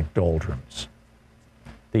economic doldrums.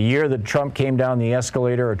 The year that Trump came down the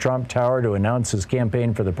escalator at Trump Tower to announce his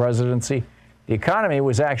campaign for the presidency, the economy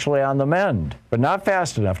was actually on the mend, but not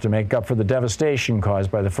fast enough to make up for the devastation caused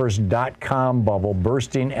by the first dot-com bubble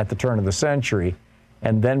bursting at the turn of the century,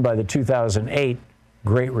 and then by the 2008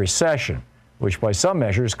 Great Recession, which by some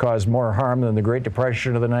measures caused more harm than the Great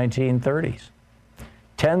Depression of the 1930s.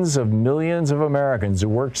 Tens of millions of Americans who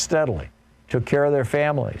worked steadily, took care of their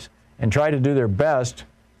families, and tried to do their best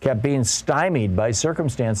kept being stymied by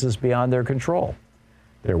circumstances beyond their control.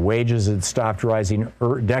 Their wages had stopped rising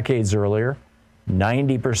decades earlier.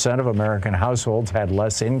 90% of American households had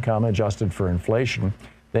less income adjusted for inflation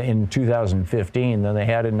in 2015 than they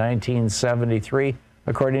had in 1973,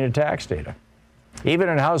 according to tax data. Even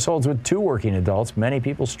in households with 2 working adults, many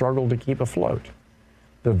people struggled to keep afloat.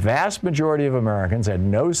 The vast majority of Americans had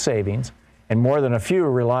no savings and more than a few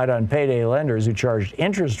relied on payday lenders who charged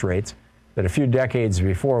interest rates that a few decades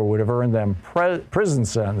before would have earned them prison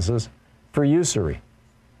sentences for usury.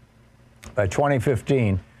 By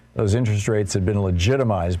 2015, those interest rates had been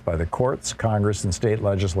legitimized by the courts, Congress, and state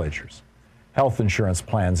legislatures. Health insurance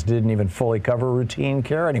plans didn't even fully cover routine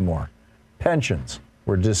care anymore. Pensions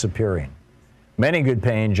were disappearing. Many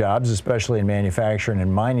good-paying jobs, especially in manufacturing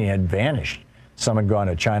and mining, had vanished. Some had gone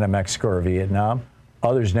to China, Mexico, or Vietnam.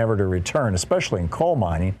 Others never to return, especially in coal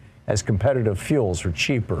mining, as competitive fuels were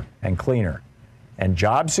cheaper and cleaner. And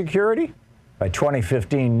job security? By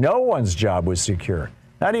 2015, no one's job was secure.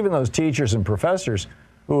 Not even those teachers and professors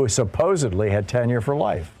who supposedly had tenure for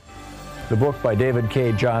life. The book by David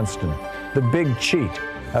K. Johnston, The Big Cheat,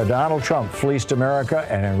 How Donald Trump Fleeced America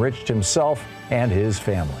and Enriched Himself and His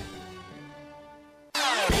Family.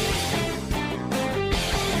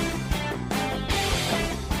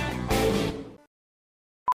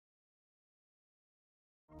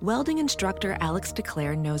 Welding instructor Alex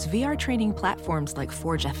DeClaire knows VR training platforms like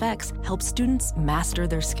ForgeFX help students master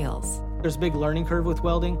their skills. There's a big learning curve with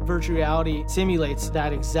welding. Virtual reality simulates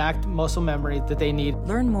that exact muscle memory that they need.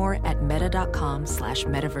 Learn more at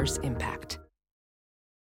meta.com/metaverseimpact.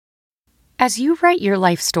 As you write your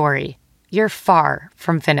life story, you're far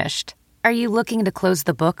from finished. Are you looking to close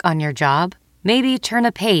the book on your job? Maybe turn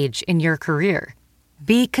a page in your career?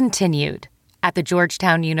 Be continued at the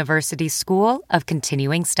Georgetown University School of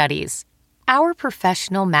Continuing Studies. Our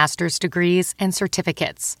professional master's degrees and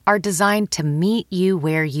certificates are designed to meet you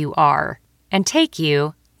where you are and take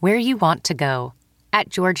you where you want to go. At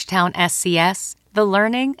Georgetown SCS, the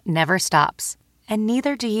learning never stops, and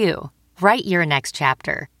neither do you. Write your next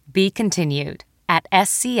chapter. Be continued at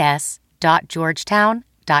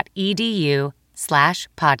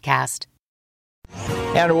scs.georgetown.edu/podcast.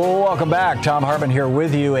 And welcome back. Thom Hartmann here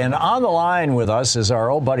with you. And on the line with us is our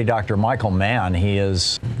old buddy, Dr. Michael Mann. He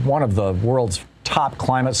is one of the world's top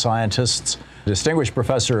climate scientists, distinguished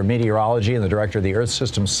professor of meteorology and the director of the Earth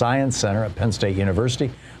System Science Center at Penn State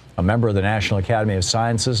University, a member of the National Academy of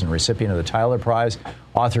Sciences and recipient of the Tyler Prize,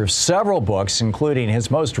 author of several books, including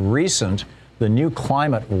his most recent, The New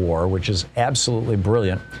Climate War, which is absolutely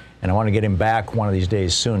brilliant. And I want to get him back one of these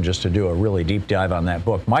days soon just to do a really deep dive on that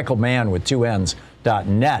book. Michael Mann with 2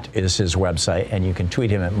 N's.net is his website, and you can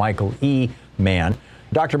tweet him at Michael E. Mann.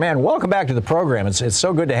 Dr. Mann, welcome back to the program. It's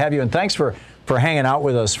so good to have you, and thanks for hanging out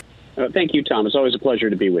with us. Thank you, Tom. It's always a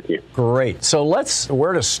pleasure to be with you. Great. So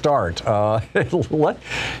where to start? Let's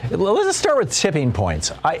start with tipping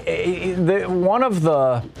points. I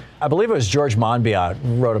believe it was George Monbiot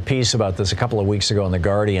wrote a piece about this a couple of weeks ago in The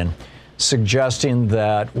Guardian, suggesting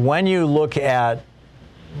that when you look at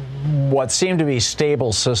what seem to be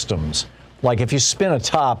stable systems, like if you spin a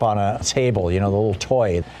top on a table, the little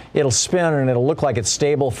toy, it'll spin and it'll look like it's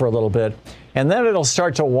stable for a little bit, and then it'll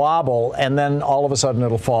start to wobble, and then all of a sudden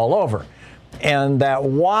it'll fall over. And that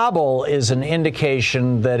wobble is an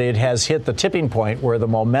indication that it has hit the tipping point where the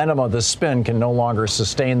momentum of the spin can no longer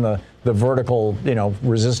sustain the vertical,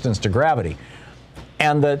 resistance to gravity.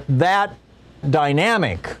 And that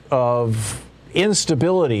dynamic of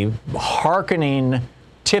instability, hearkening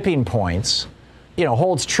tipping points,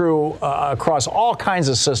 holds true across all kinds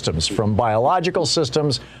of systems, from biological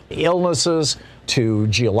systems, illnesses, to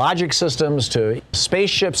geologic systems, to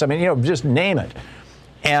spaceships. Just name it.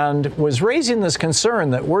 And was raising this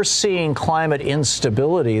concern that we're seeing climate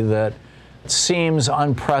instability that seems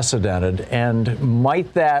unprecedented. And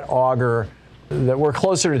might that augur that we're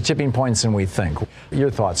closer to tipping points than we think?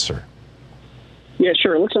 Your thoughts, sir? Yeah,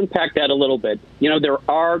 sure. Let's unpack that a little bit. There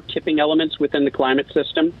are tipping elements within the climate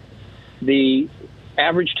system. The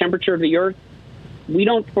average temperature of the Earth, we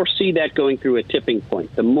don't foresee that going through a tipping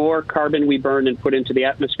point. The more carbon we burn and put into the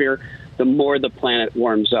atmosphere, the more the planet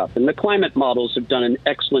warms up. And the climate models have done an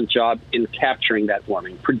excellent job in capturing that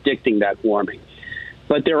warming, predicting that warming.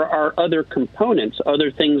 But there are other components,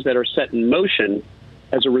 other things that are set in motion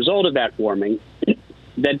as a result of that warming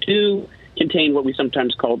that do contain what we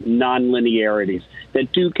sometimes call nonlinearities,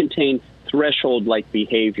 that do contain threshold-like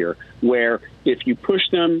behavior, where if you push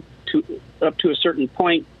them up to a certain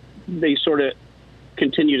point, they sort of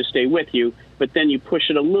continue to stay with you, but then you push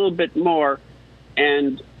it a little bit more,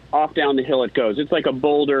 and off down the hill it goes. It's like a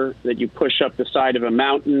boulder that you push up the side of a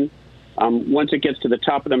mountain. Once it gets to the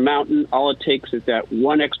top of the mountain, all it takes is that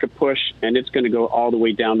one extra push, and it's going to go all the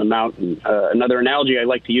way down the mountain. Another analogy I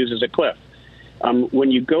like to use is a cliff.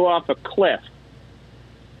 When you go off a cliff,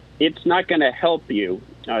 it's not going to help you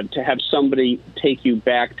to have somebody take you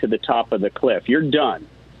back to the top of the cliff. You're done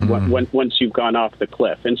once you've gone off the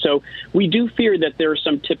cliff. And so we do fear that there are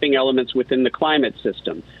some tipping elements within the climate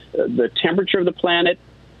system. The temperature of the planet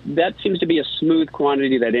that seems to be a smooth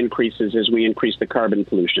quantity that increases as we increase the carbon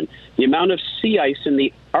pollution. The amount of sea ice in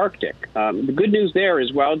the Arctic, the good news there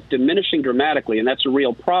is while it's diminishing dramatically, and that's a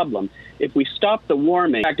real problem, if we stop the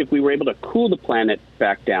warming, in fact, if we were able to cool the planet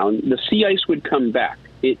back down, the sea ice would come back.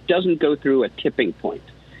 It doesn't go through a tipping point.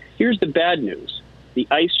 Here's the bad news. The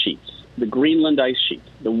ice sheets, the Greenland ice sheet,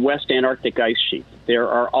 the West Antarctic ice sheet, there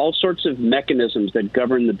are all sorts of mechanisms that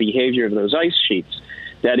govern the behavior of those ice sheets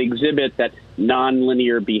that exhibit that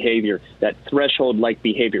nonlinear behavior, that threshold-like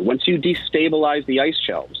behavior. Once you destabilize the ice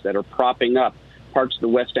shelves that are propping up parts of the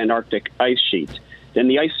West Antarctic ice sheet, then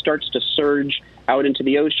the ice starts to surge out into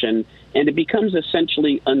the ocean, and it becomes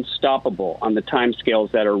essentially unstoppable on the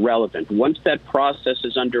timescales that are relevant. Once that process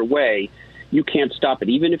is underway, you can't stop it.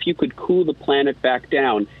 Even if you could cool the planet back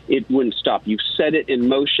down, it wouldn't stop. You set it in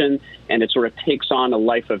motion, and it sort of takes on a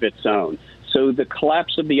life of its own. So the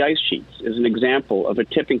collapse of the ice sheets is an example of a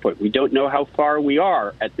tipping point. We don't know how far we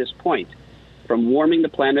are at this point from warming the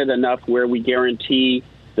planet enough where we guarantee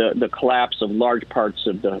the collapse of large parts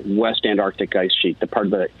of the West Antarctic ice sheet, the part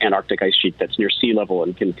of the Antarctic ice sheet that's near sea level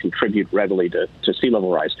and can contribute readily to sea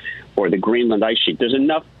level rise, or the Greenland ice sheet. There's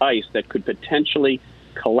enough ice that could potentially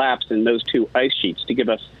collapse in those two ice sheets to give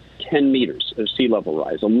us 10 meters of sea level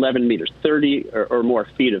rise, 11 meters, 30 or more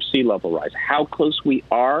feet of sea level rise. How close we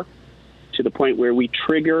are to the point where we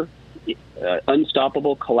trigger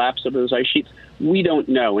unstoppable collapse of those ice sheets, we don't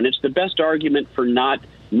know. And it's the best argument for not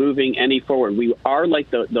moving any forward. We are like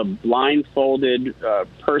the blindfolded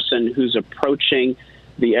person who's approaching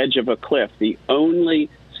the edge of a cliff. The only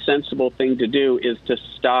sensible thing to do is to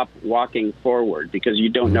stop walking forward because you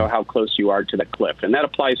don't know how close you are to the cliff. And that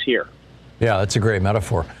applies here. Yeah, that's a great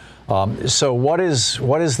metaphor. So what is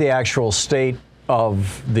the actual state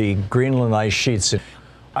of the Greenland ice sheets?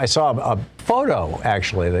 I saw a photo,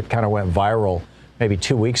 actually, that kind of went viral maybe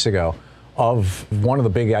 2 weeks ago of one of the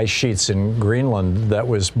big ice sheets in Greenland that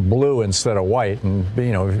was blue instead of white, and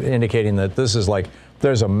indicating that this is like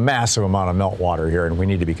there's a massive amount of meltwater here, and we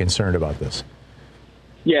need to be concerned about this.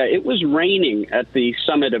 Yeah, it was raining at the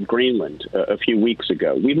summit of Greenland a few weeks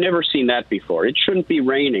ago. We've never seen that before. It shouldn't be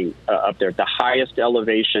raining up there at the highest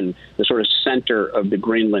elevation, the sort of center of the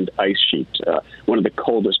Greenland ice sheet, one of the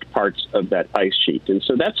coldest parts of that ice sheet. And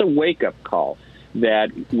so that's a wake-up call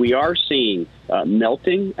that we are seeing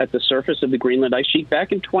melting at the surface of the Greenland ice sheet.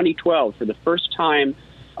 Back in 2012, for the first time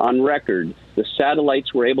on record, the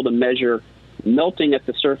satellites were able to measure melting at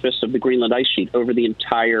the surface of the Greenland ice sheet over the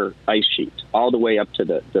entire ice sheet, all the way up to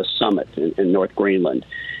the summit in North Greenland.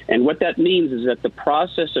 And what that means is that the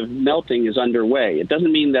process of melting is underway. It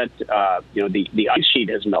doesn't mean that the ice sheet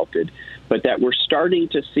has melted, but that we're starting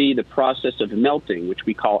to see the process of melting, which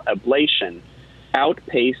we call ablation,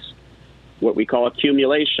 outpace what we call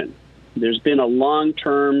accumulation. There's been a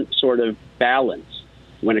long-term sort of balance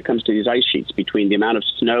when it comes to these ice sheets between the amount of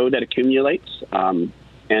snow that accumulates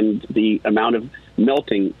and the amount of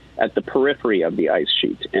melting at the periphery of the ice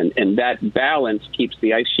sheet. And that balance keeps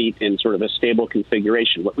the ice sheet in sort of a stable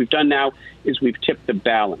configuration. What we've done now is we've tipped the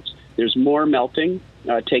balance. There's more melting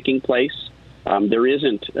taking place. There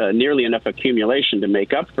isn't nearly enough accumulation to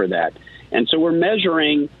make up for that. And so we're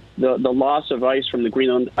measuring the loss of ice from the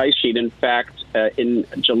Greenland ice sheet. In fact, in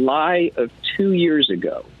July of 2 years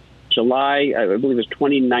ago, July, I believe it was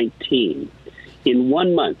 2019, in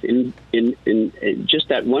 1 month, in just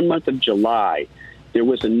that 1 month of July, there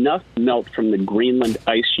was enough melt from the Greenland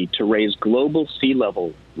ice sheet to raise global sea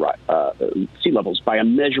levels by a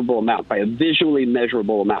measurable amount, by a visually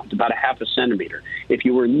measurable amount, about a half a centimeter. If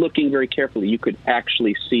you were looking very carefully, you could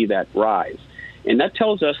actually see that rise. And that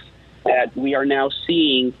tells us that we are now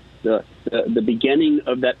seeing the beginning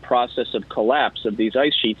of that process of collapse of these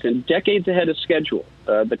ice sheets and decades ahead of schedule.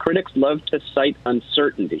 The critics love to cite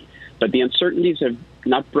uncertainty, but the uncertainties have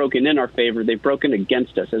not broken in our favor. They've broken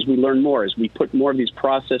against us. As we learn more, as we put more of these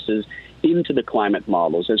processes into the climate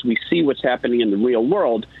models, as we see what's happening in the real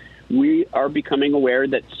world, we are becoming aware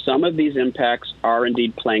that some of these impacts are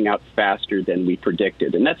indeed playing out faster than we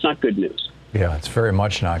predicted. And that's not good news. Yeah, it's very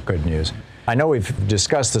much not good news. I know we've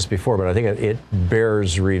discussed this before, but I think it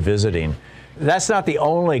bears revisiting. That's not the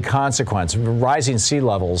only consequence. Rising sea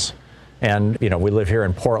levels, and we live here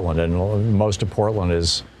in Portland, and most of Portland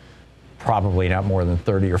is probably not more than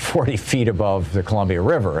 30 or 40 feet above the Columbia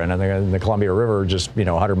River. And the Columbia River, just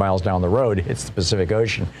 100 miles down the road, hits the Pacific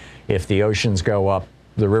Ocean. If the oceans go up,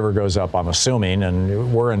 the river goes up, I'm assuming,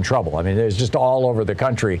 and we're in trouble. I mean, there's just all over the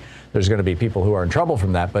country, there's going to be people who are in trouble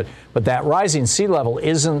from that. But that rising sea level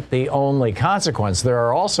isn't the only consequence. There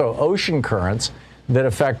are also ocean currents that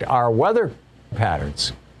affect our weather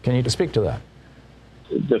patterns. Can you speak to that?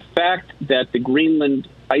 The fact that the Greenland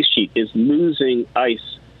ice sheet is losing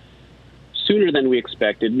ice sooner than we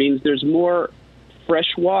expected means there's more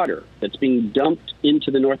fresh water that's being dumped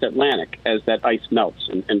into the North Atlantic as that ice melts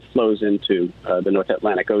and flows into the North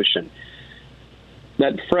Atlantic Ocean.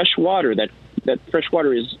 That fresh water is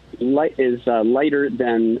lighter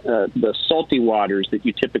than the salty waters that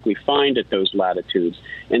you typically find at those latitudes,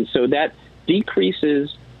 and so that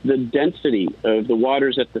decreases the density of the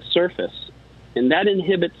waters at the surface, and that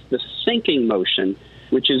inhibits the sinking motion,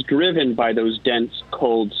 which is driven by those dense,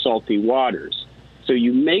 cold, salty waters. So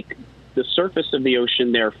you make the surface of the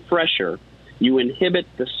ocean there fresher. You inhibit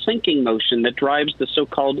the sinking motion that drives the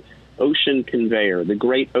so-called ocean conveyor, the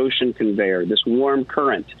great ocean conveyor, this warm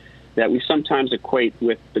current that we sometimes equate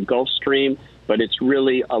with the Gulf Stream, but it's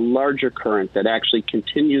really a larger current that actually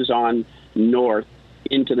continues on north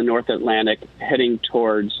into the North Atlantic, heading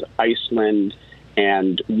towards Iceland,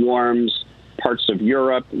 and warms parts of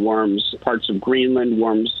Europe, warms parts of Greenland,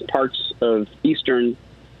 warms parts of eastern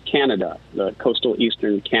Canada, the coastal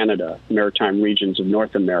eastern Canada, maritime regions of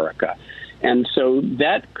North America. And so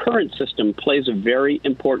that current system plays a very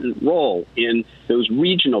important role in those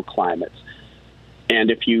regional climates.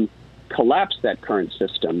 And if you collapse that current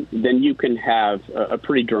system, then you can have a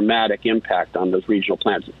pretty dramatic impact on those regional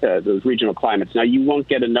climates. Now, you won't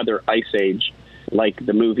get another ice age like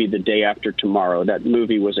the movie The Day After Tomorrow. That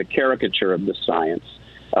movie was a caricature of the science.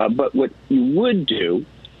 But what you would do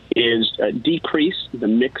is decrease the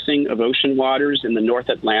mixing of ocean waters in the North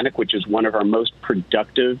Atlantic, which is one of our most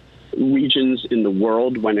productive regions in the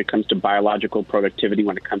world when it comes to biological productivity,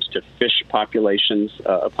 when it comes to fish populations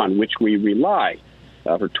upon which we rely.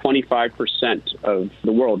 For 25% of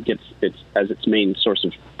the world gets as its main source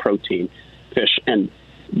of protein, fish, and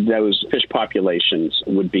those fish populations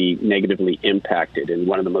would be negatively impacted in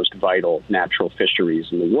one of the most vital natural fisheries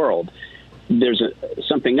in the world. There's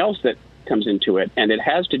something else that comes into it, and it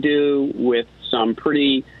has to do with some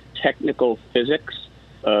pretty technical physics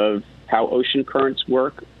of how ocean currents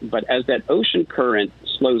work. But as that ocean current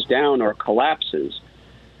slows down or collapses,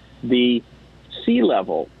 the sea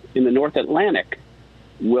level in the North Atlantic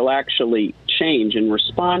will actually change in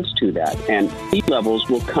response to that, and sea levels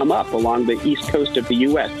will come up along the east coast of the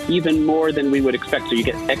U.S. even more than we would expect. So you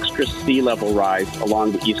get extra sea level rise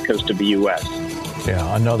along the east coast of the U.S.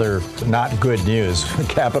 Yeah, another not good news.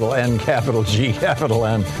 Capital N, capital G, capital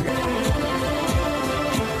N.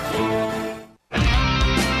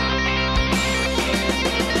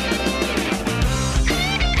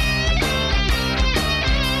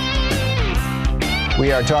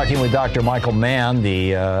 We are talking with Dr. Michael Mann,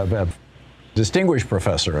 the distinguished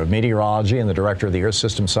professor of meteorology and the director of the Earth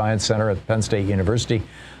System Science Center at Penn State University.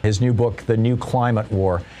 His new book, The New Climate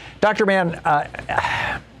War. Dr. Mann,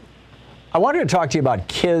 I wanted to talk to you about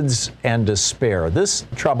kids and despair. This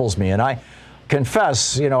troubles me, and I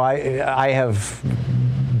confess, I have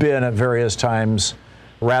been at various times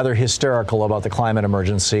rather hysterical about the climate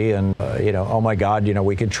emergency and, oh my God,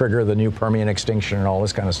 we could trigger the new Permian extinction and all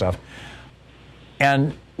this kind of stuff.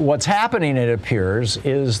 And what's happening, it appears,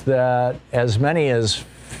 is that as many as,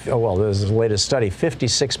 this is the latest study,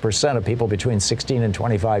 56% of people between 16 and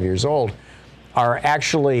 25 years old are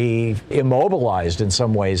actually immobilized in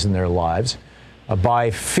some ways in their lives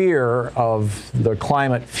by fear of the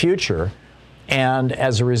climate future. And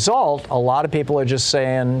as a result, a lot of people are just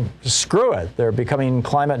saying, screw it. They're becoming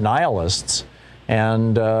climate nihilists.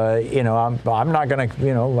 And, I'm not going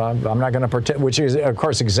to pretend, which is, of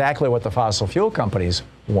course, exactly what the fossil fuel companies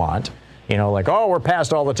want. We're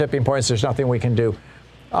past all the tipping points. There's nothing we can do.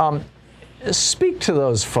 Speak to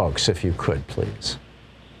those folks, if you could, please.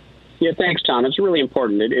 Yeah, thanks, Tom. It's really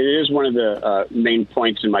important. It is one of the main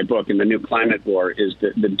points in my book, in The New Climate War, is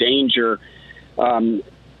the danger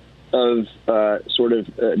of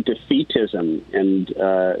defeatism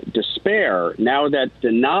and despair now that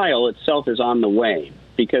denial itself is on the wane,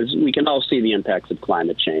 because we can all see the impacts of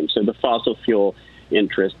climate change. So the fossil fuel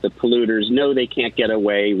interests, the polluters, know they can't get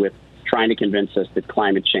away with trying to convince us that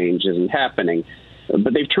climate change isn't happening.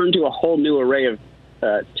 But they've turned to a whole new array of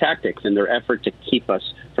tactics in their effort to keep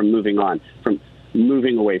us from moving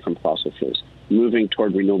away from fossil fuels, moving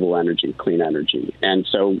toward renewable energy, clean energy. And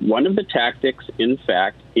so one of the tactics, in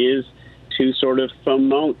fact, is to sort of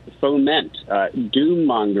foment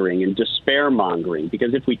doom-mongering and despair-mongering,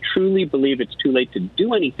 because if we truly believe it's too late to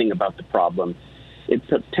do anything about the problem, it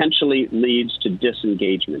potentially leads to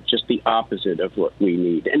disengagement, just the opposite of what we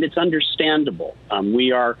need. And it's understandable.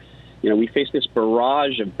 We face this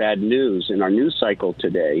barrage of bad news in our news cycle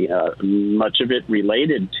today, much of it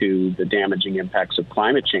related to the damaging impacts of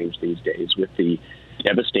climate change these days with the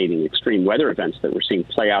devastating extreme weather events that we're seeing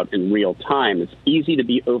play out in real time. It's easy to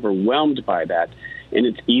be overwhelmed by that, and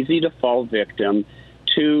it's easy to fall victim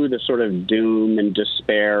to the sort of doom and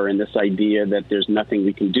despair and this idea that there's nothing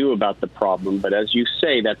we can do about the problem. But as you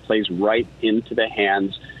say, that plays right into the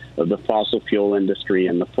hands of the fossil fuel industry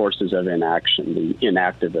and the forces of inaction, the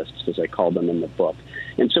inactivists, as I call them in the book.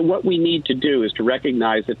 And so what we need to do is to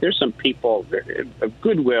recognize that there's some people of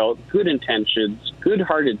goodwill, good intentions,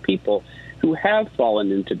 good-hearted people who have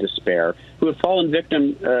fallen into despair, who have fallen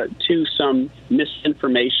victim to some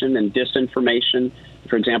misinformation and disinformation.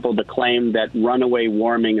 For example, the claim that runaway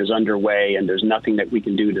warming is underway and there's nothing that we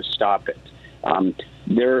can do to stop it.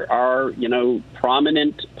 There are,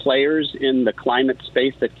 prominent players in the climate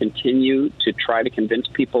space that continue to try to convince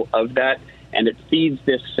people of that, and it feeds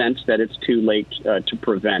this sense that it's too late to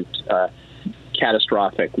prevent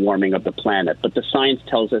catastrophic warming of the planet. But the science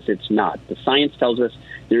tells us it's not. The science tells us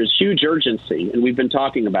there's huge urgency, and we've been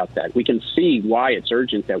talking about that. We can see why it's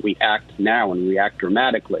urgent that we act now and react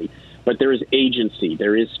dramatically, but there is agency.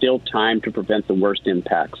 There is still time to prevent the worst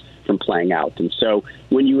impacts from playing out. And so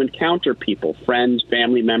when you encounter people, friends,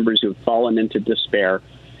 family members who have fallen into despair,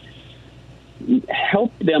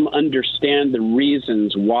 help them understand the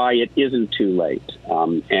reasons why it isn't too late.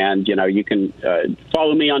 And you can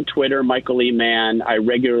follow me on Twitter, Michael E. Mann. I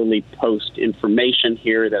regularly post information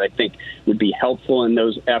here that I think would be helpful in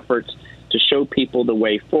those efforts to show people the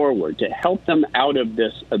way forward, to help them out of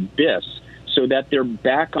this abyss so that they're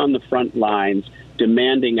back on the front lines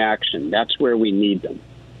demanding action. That's where we need them.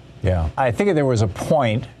 Yeah. I think there was a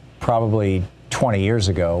point probably 20 years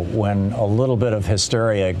ago when a little bit of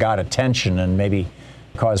hysteria got attention and maybe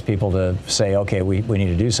caused people to say, okay, we need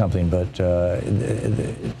to do something. But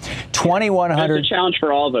 2,100... It's a challenge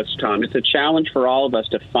for all of us, Tom. It's a challenge for all of us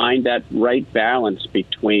to find that right balance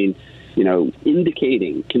between,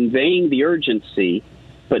 indicating, conveying the urgency,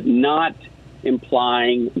 but not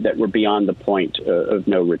implying that we're beyond the point of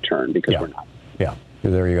no return, because we're not. Yeah.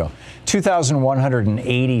 There you go.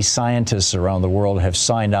 2,180 scientists around the world have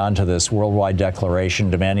signed on to this worldwide declaration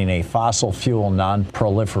demanding a fossil fuel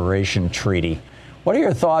non-proliferation treaty. What are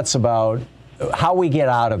your thoughts about how we get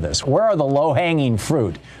out of this? Where are the low-hanging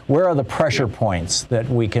fruit? Where are the pressure points that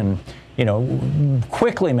we can,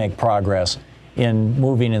 quickly make progress in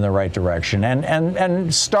moving in the right direction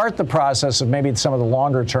and start the process of maybe some of the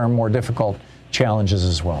longer-term, more difficult challenges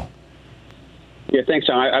as well? Yeah, thanks,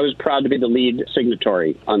 Tom. I was proud to be the lead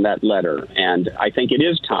signatory on that letter, and I think it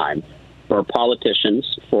is time for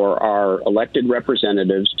politicians, for our elected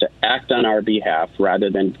representatives to act on our behalf rather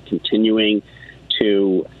than continuing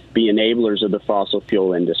to be enablers of the fossil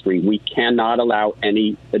fuel industry. We cannot allow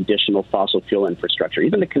any additional fossil fuel infrastructure.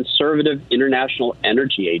 Even the conservative International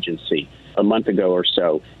Energy Agency a month ago or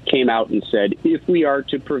so came out and said, if we are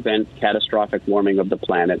to prevent catastrophic warming of the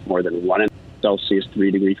planet, more than 1 Celsius,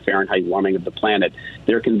 3 degree Fahrenheit warming of the planet,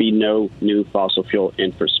 there can be no new fossil fuel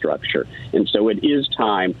infrastructure. And so it is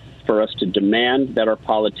time for us to demand that our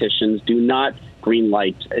politicians do not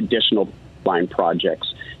greenlight additional pipeline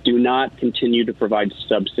projects, do not continue to provide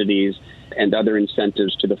subsidies and other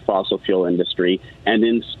incentives to the fossil fuel industry, and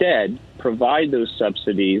instead provide those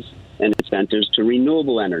subsidies and incentives to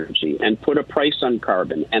renewable energy and put a price on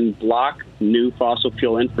carbon and block new fossil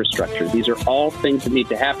fuel infrastructure. These are all things that need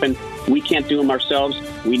to happen. We can't do them ourselves.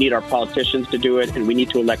 We need our politicians to do it, and we need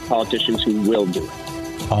to elect politicians who will do it.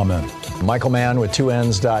 Amen. Michael Mann with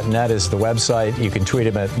 2Ns.net is the website. You can tweet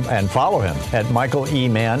him and follow him at Michael E.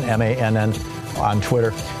 Mann, M-A-N-N, on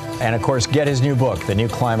Twitter. And, of course, get his new book, The New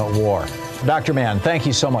Climate War. Dr. Mann, thank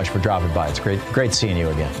you so much for dropping by. It's great seeing you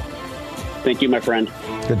again. Thank you, my friend.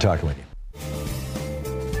 Good talking with you.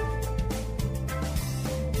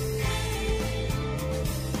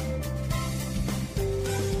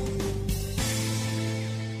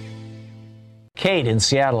 Kate in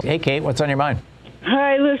Seattle. Hey, Kate, what's on your mind?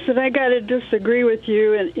 Hi, listen, I got to disagree with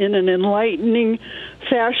you in an enlightening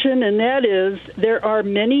fashion, and that is there are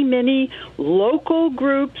many, many local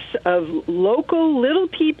groups of local little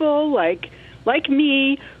people like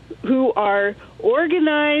me who are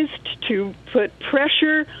organized to put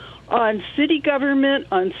pressure on city government,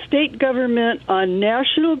 on state government, on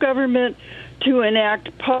national government to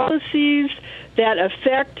enact policies that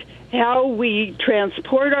affect how we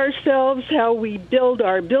transport ourselves, how we build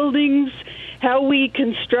our buildings, how we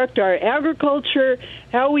construct our agriculture,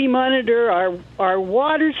 how we monitor our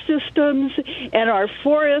water systems and our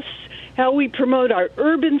forests, how we promote our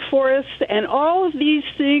urban forests, and all of these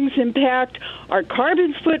things impact our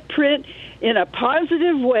carbon footprint in a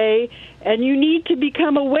positive way, and you need to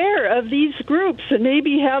become aware of these groups and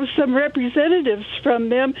maybe have some representatives from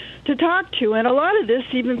them to talk to. And a lot of this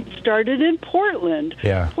even started in Portland.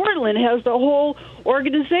 Yeah. Portland has the whole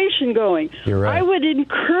organization going. You're right. I would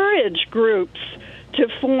encourage groups to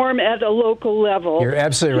form at a local level. You're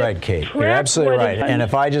absolutely right, Kate. You're absolutely right. And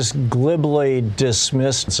if I just glibly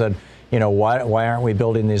dismissed and said, why aren't we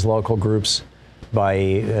building these local groups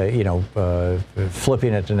by,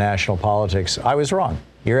 flipping it to national politics, I was wrong.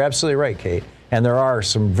 You're absolutely right, Kate. And there are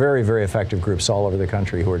some very, very effective groups all over the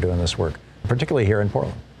country who are doing this work, particularly here in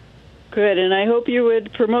Portland. Good, and I hope you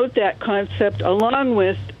would promote that concept along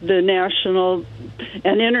with the national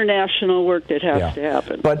and international work that has to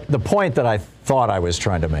happen. But the point that I thought I was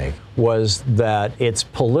trying to make was that it's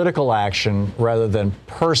political action rather than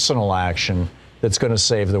personal action that's going to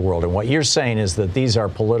save the world. And what you're saying is that these are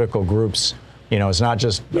political groups. It's not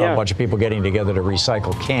just a bunch of people getting together to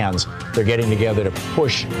recycle cans. They're getting together to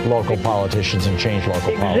push local politicians and change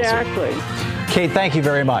local policy. Exactly. Kate, thank you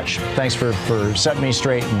very much. Thanks for setting me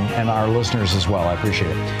straight and our listeners as well. I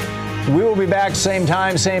appreciate it. We will be back same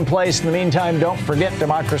time, same place. In the meantime, don't forget,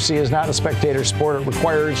 democracy is not a spectator sport. It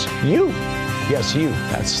requires you. Yes, you.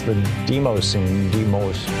 That's the demos in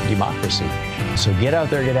democracy. So get out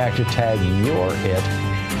there, get active, tag you're it.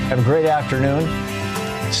 Have a great afternoon.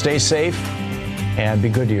 Stay safe. And be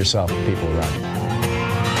good to yourself and people around you.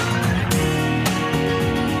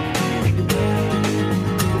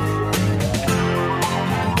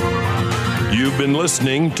 You've been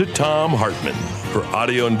listening to Thom Hartmann. For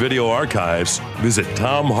audio and video archives, visit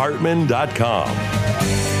thomhartmann.com.